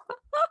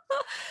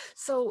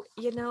 So,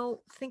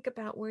 think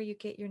about where you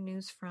get your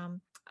news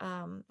from.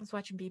 I was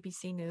watching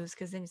BBC News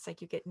because then it's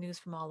like you get news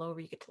from all over.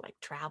 You get to like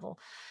travel.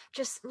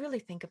 Just really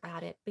think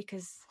about it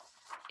because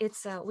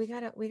it's we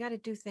gotta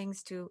do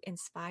things to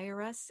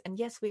inspire us. And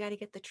yes, we gotta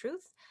get the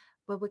truth,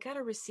 but we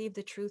gotta receive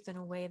the truth in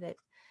a way that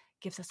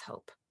gives us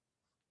hope.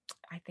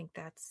 I think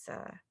that's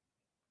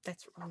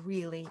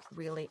really,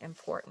 really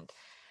important.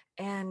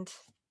 And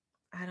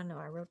I don't know,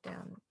 I wrote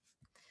down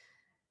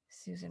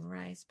Susan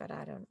Rice, but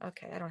I don't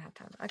have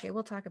time. Okay,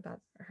 we'll talk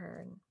about her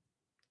and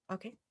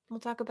okay,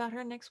 we'll talk about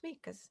her next week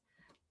because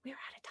we're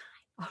out of time.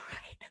 All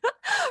right.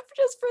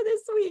 Just for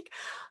this week.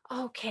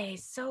 Okay,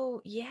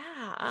 so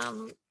yeah,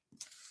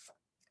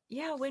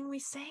 when we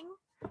sing,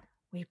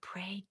 we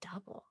pray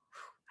double.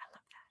 I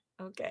love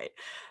that. Okay.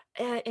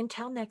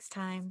 Until next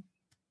time,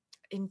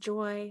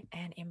 enjoy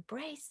and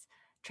embrace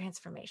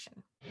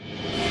transformation.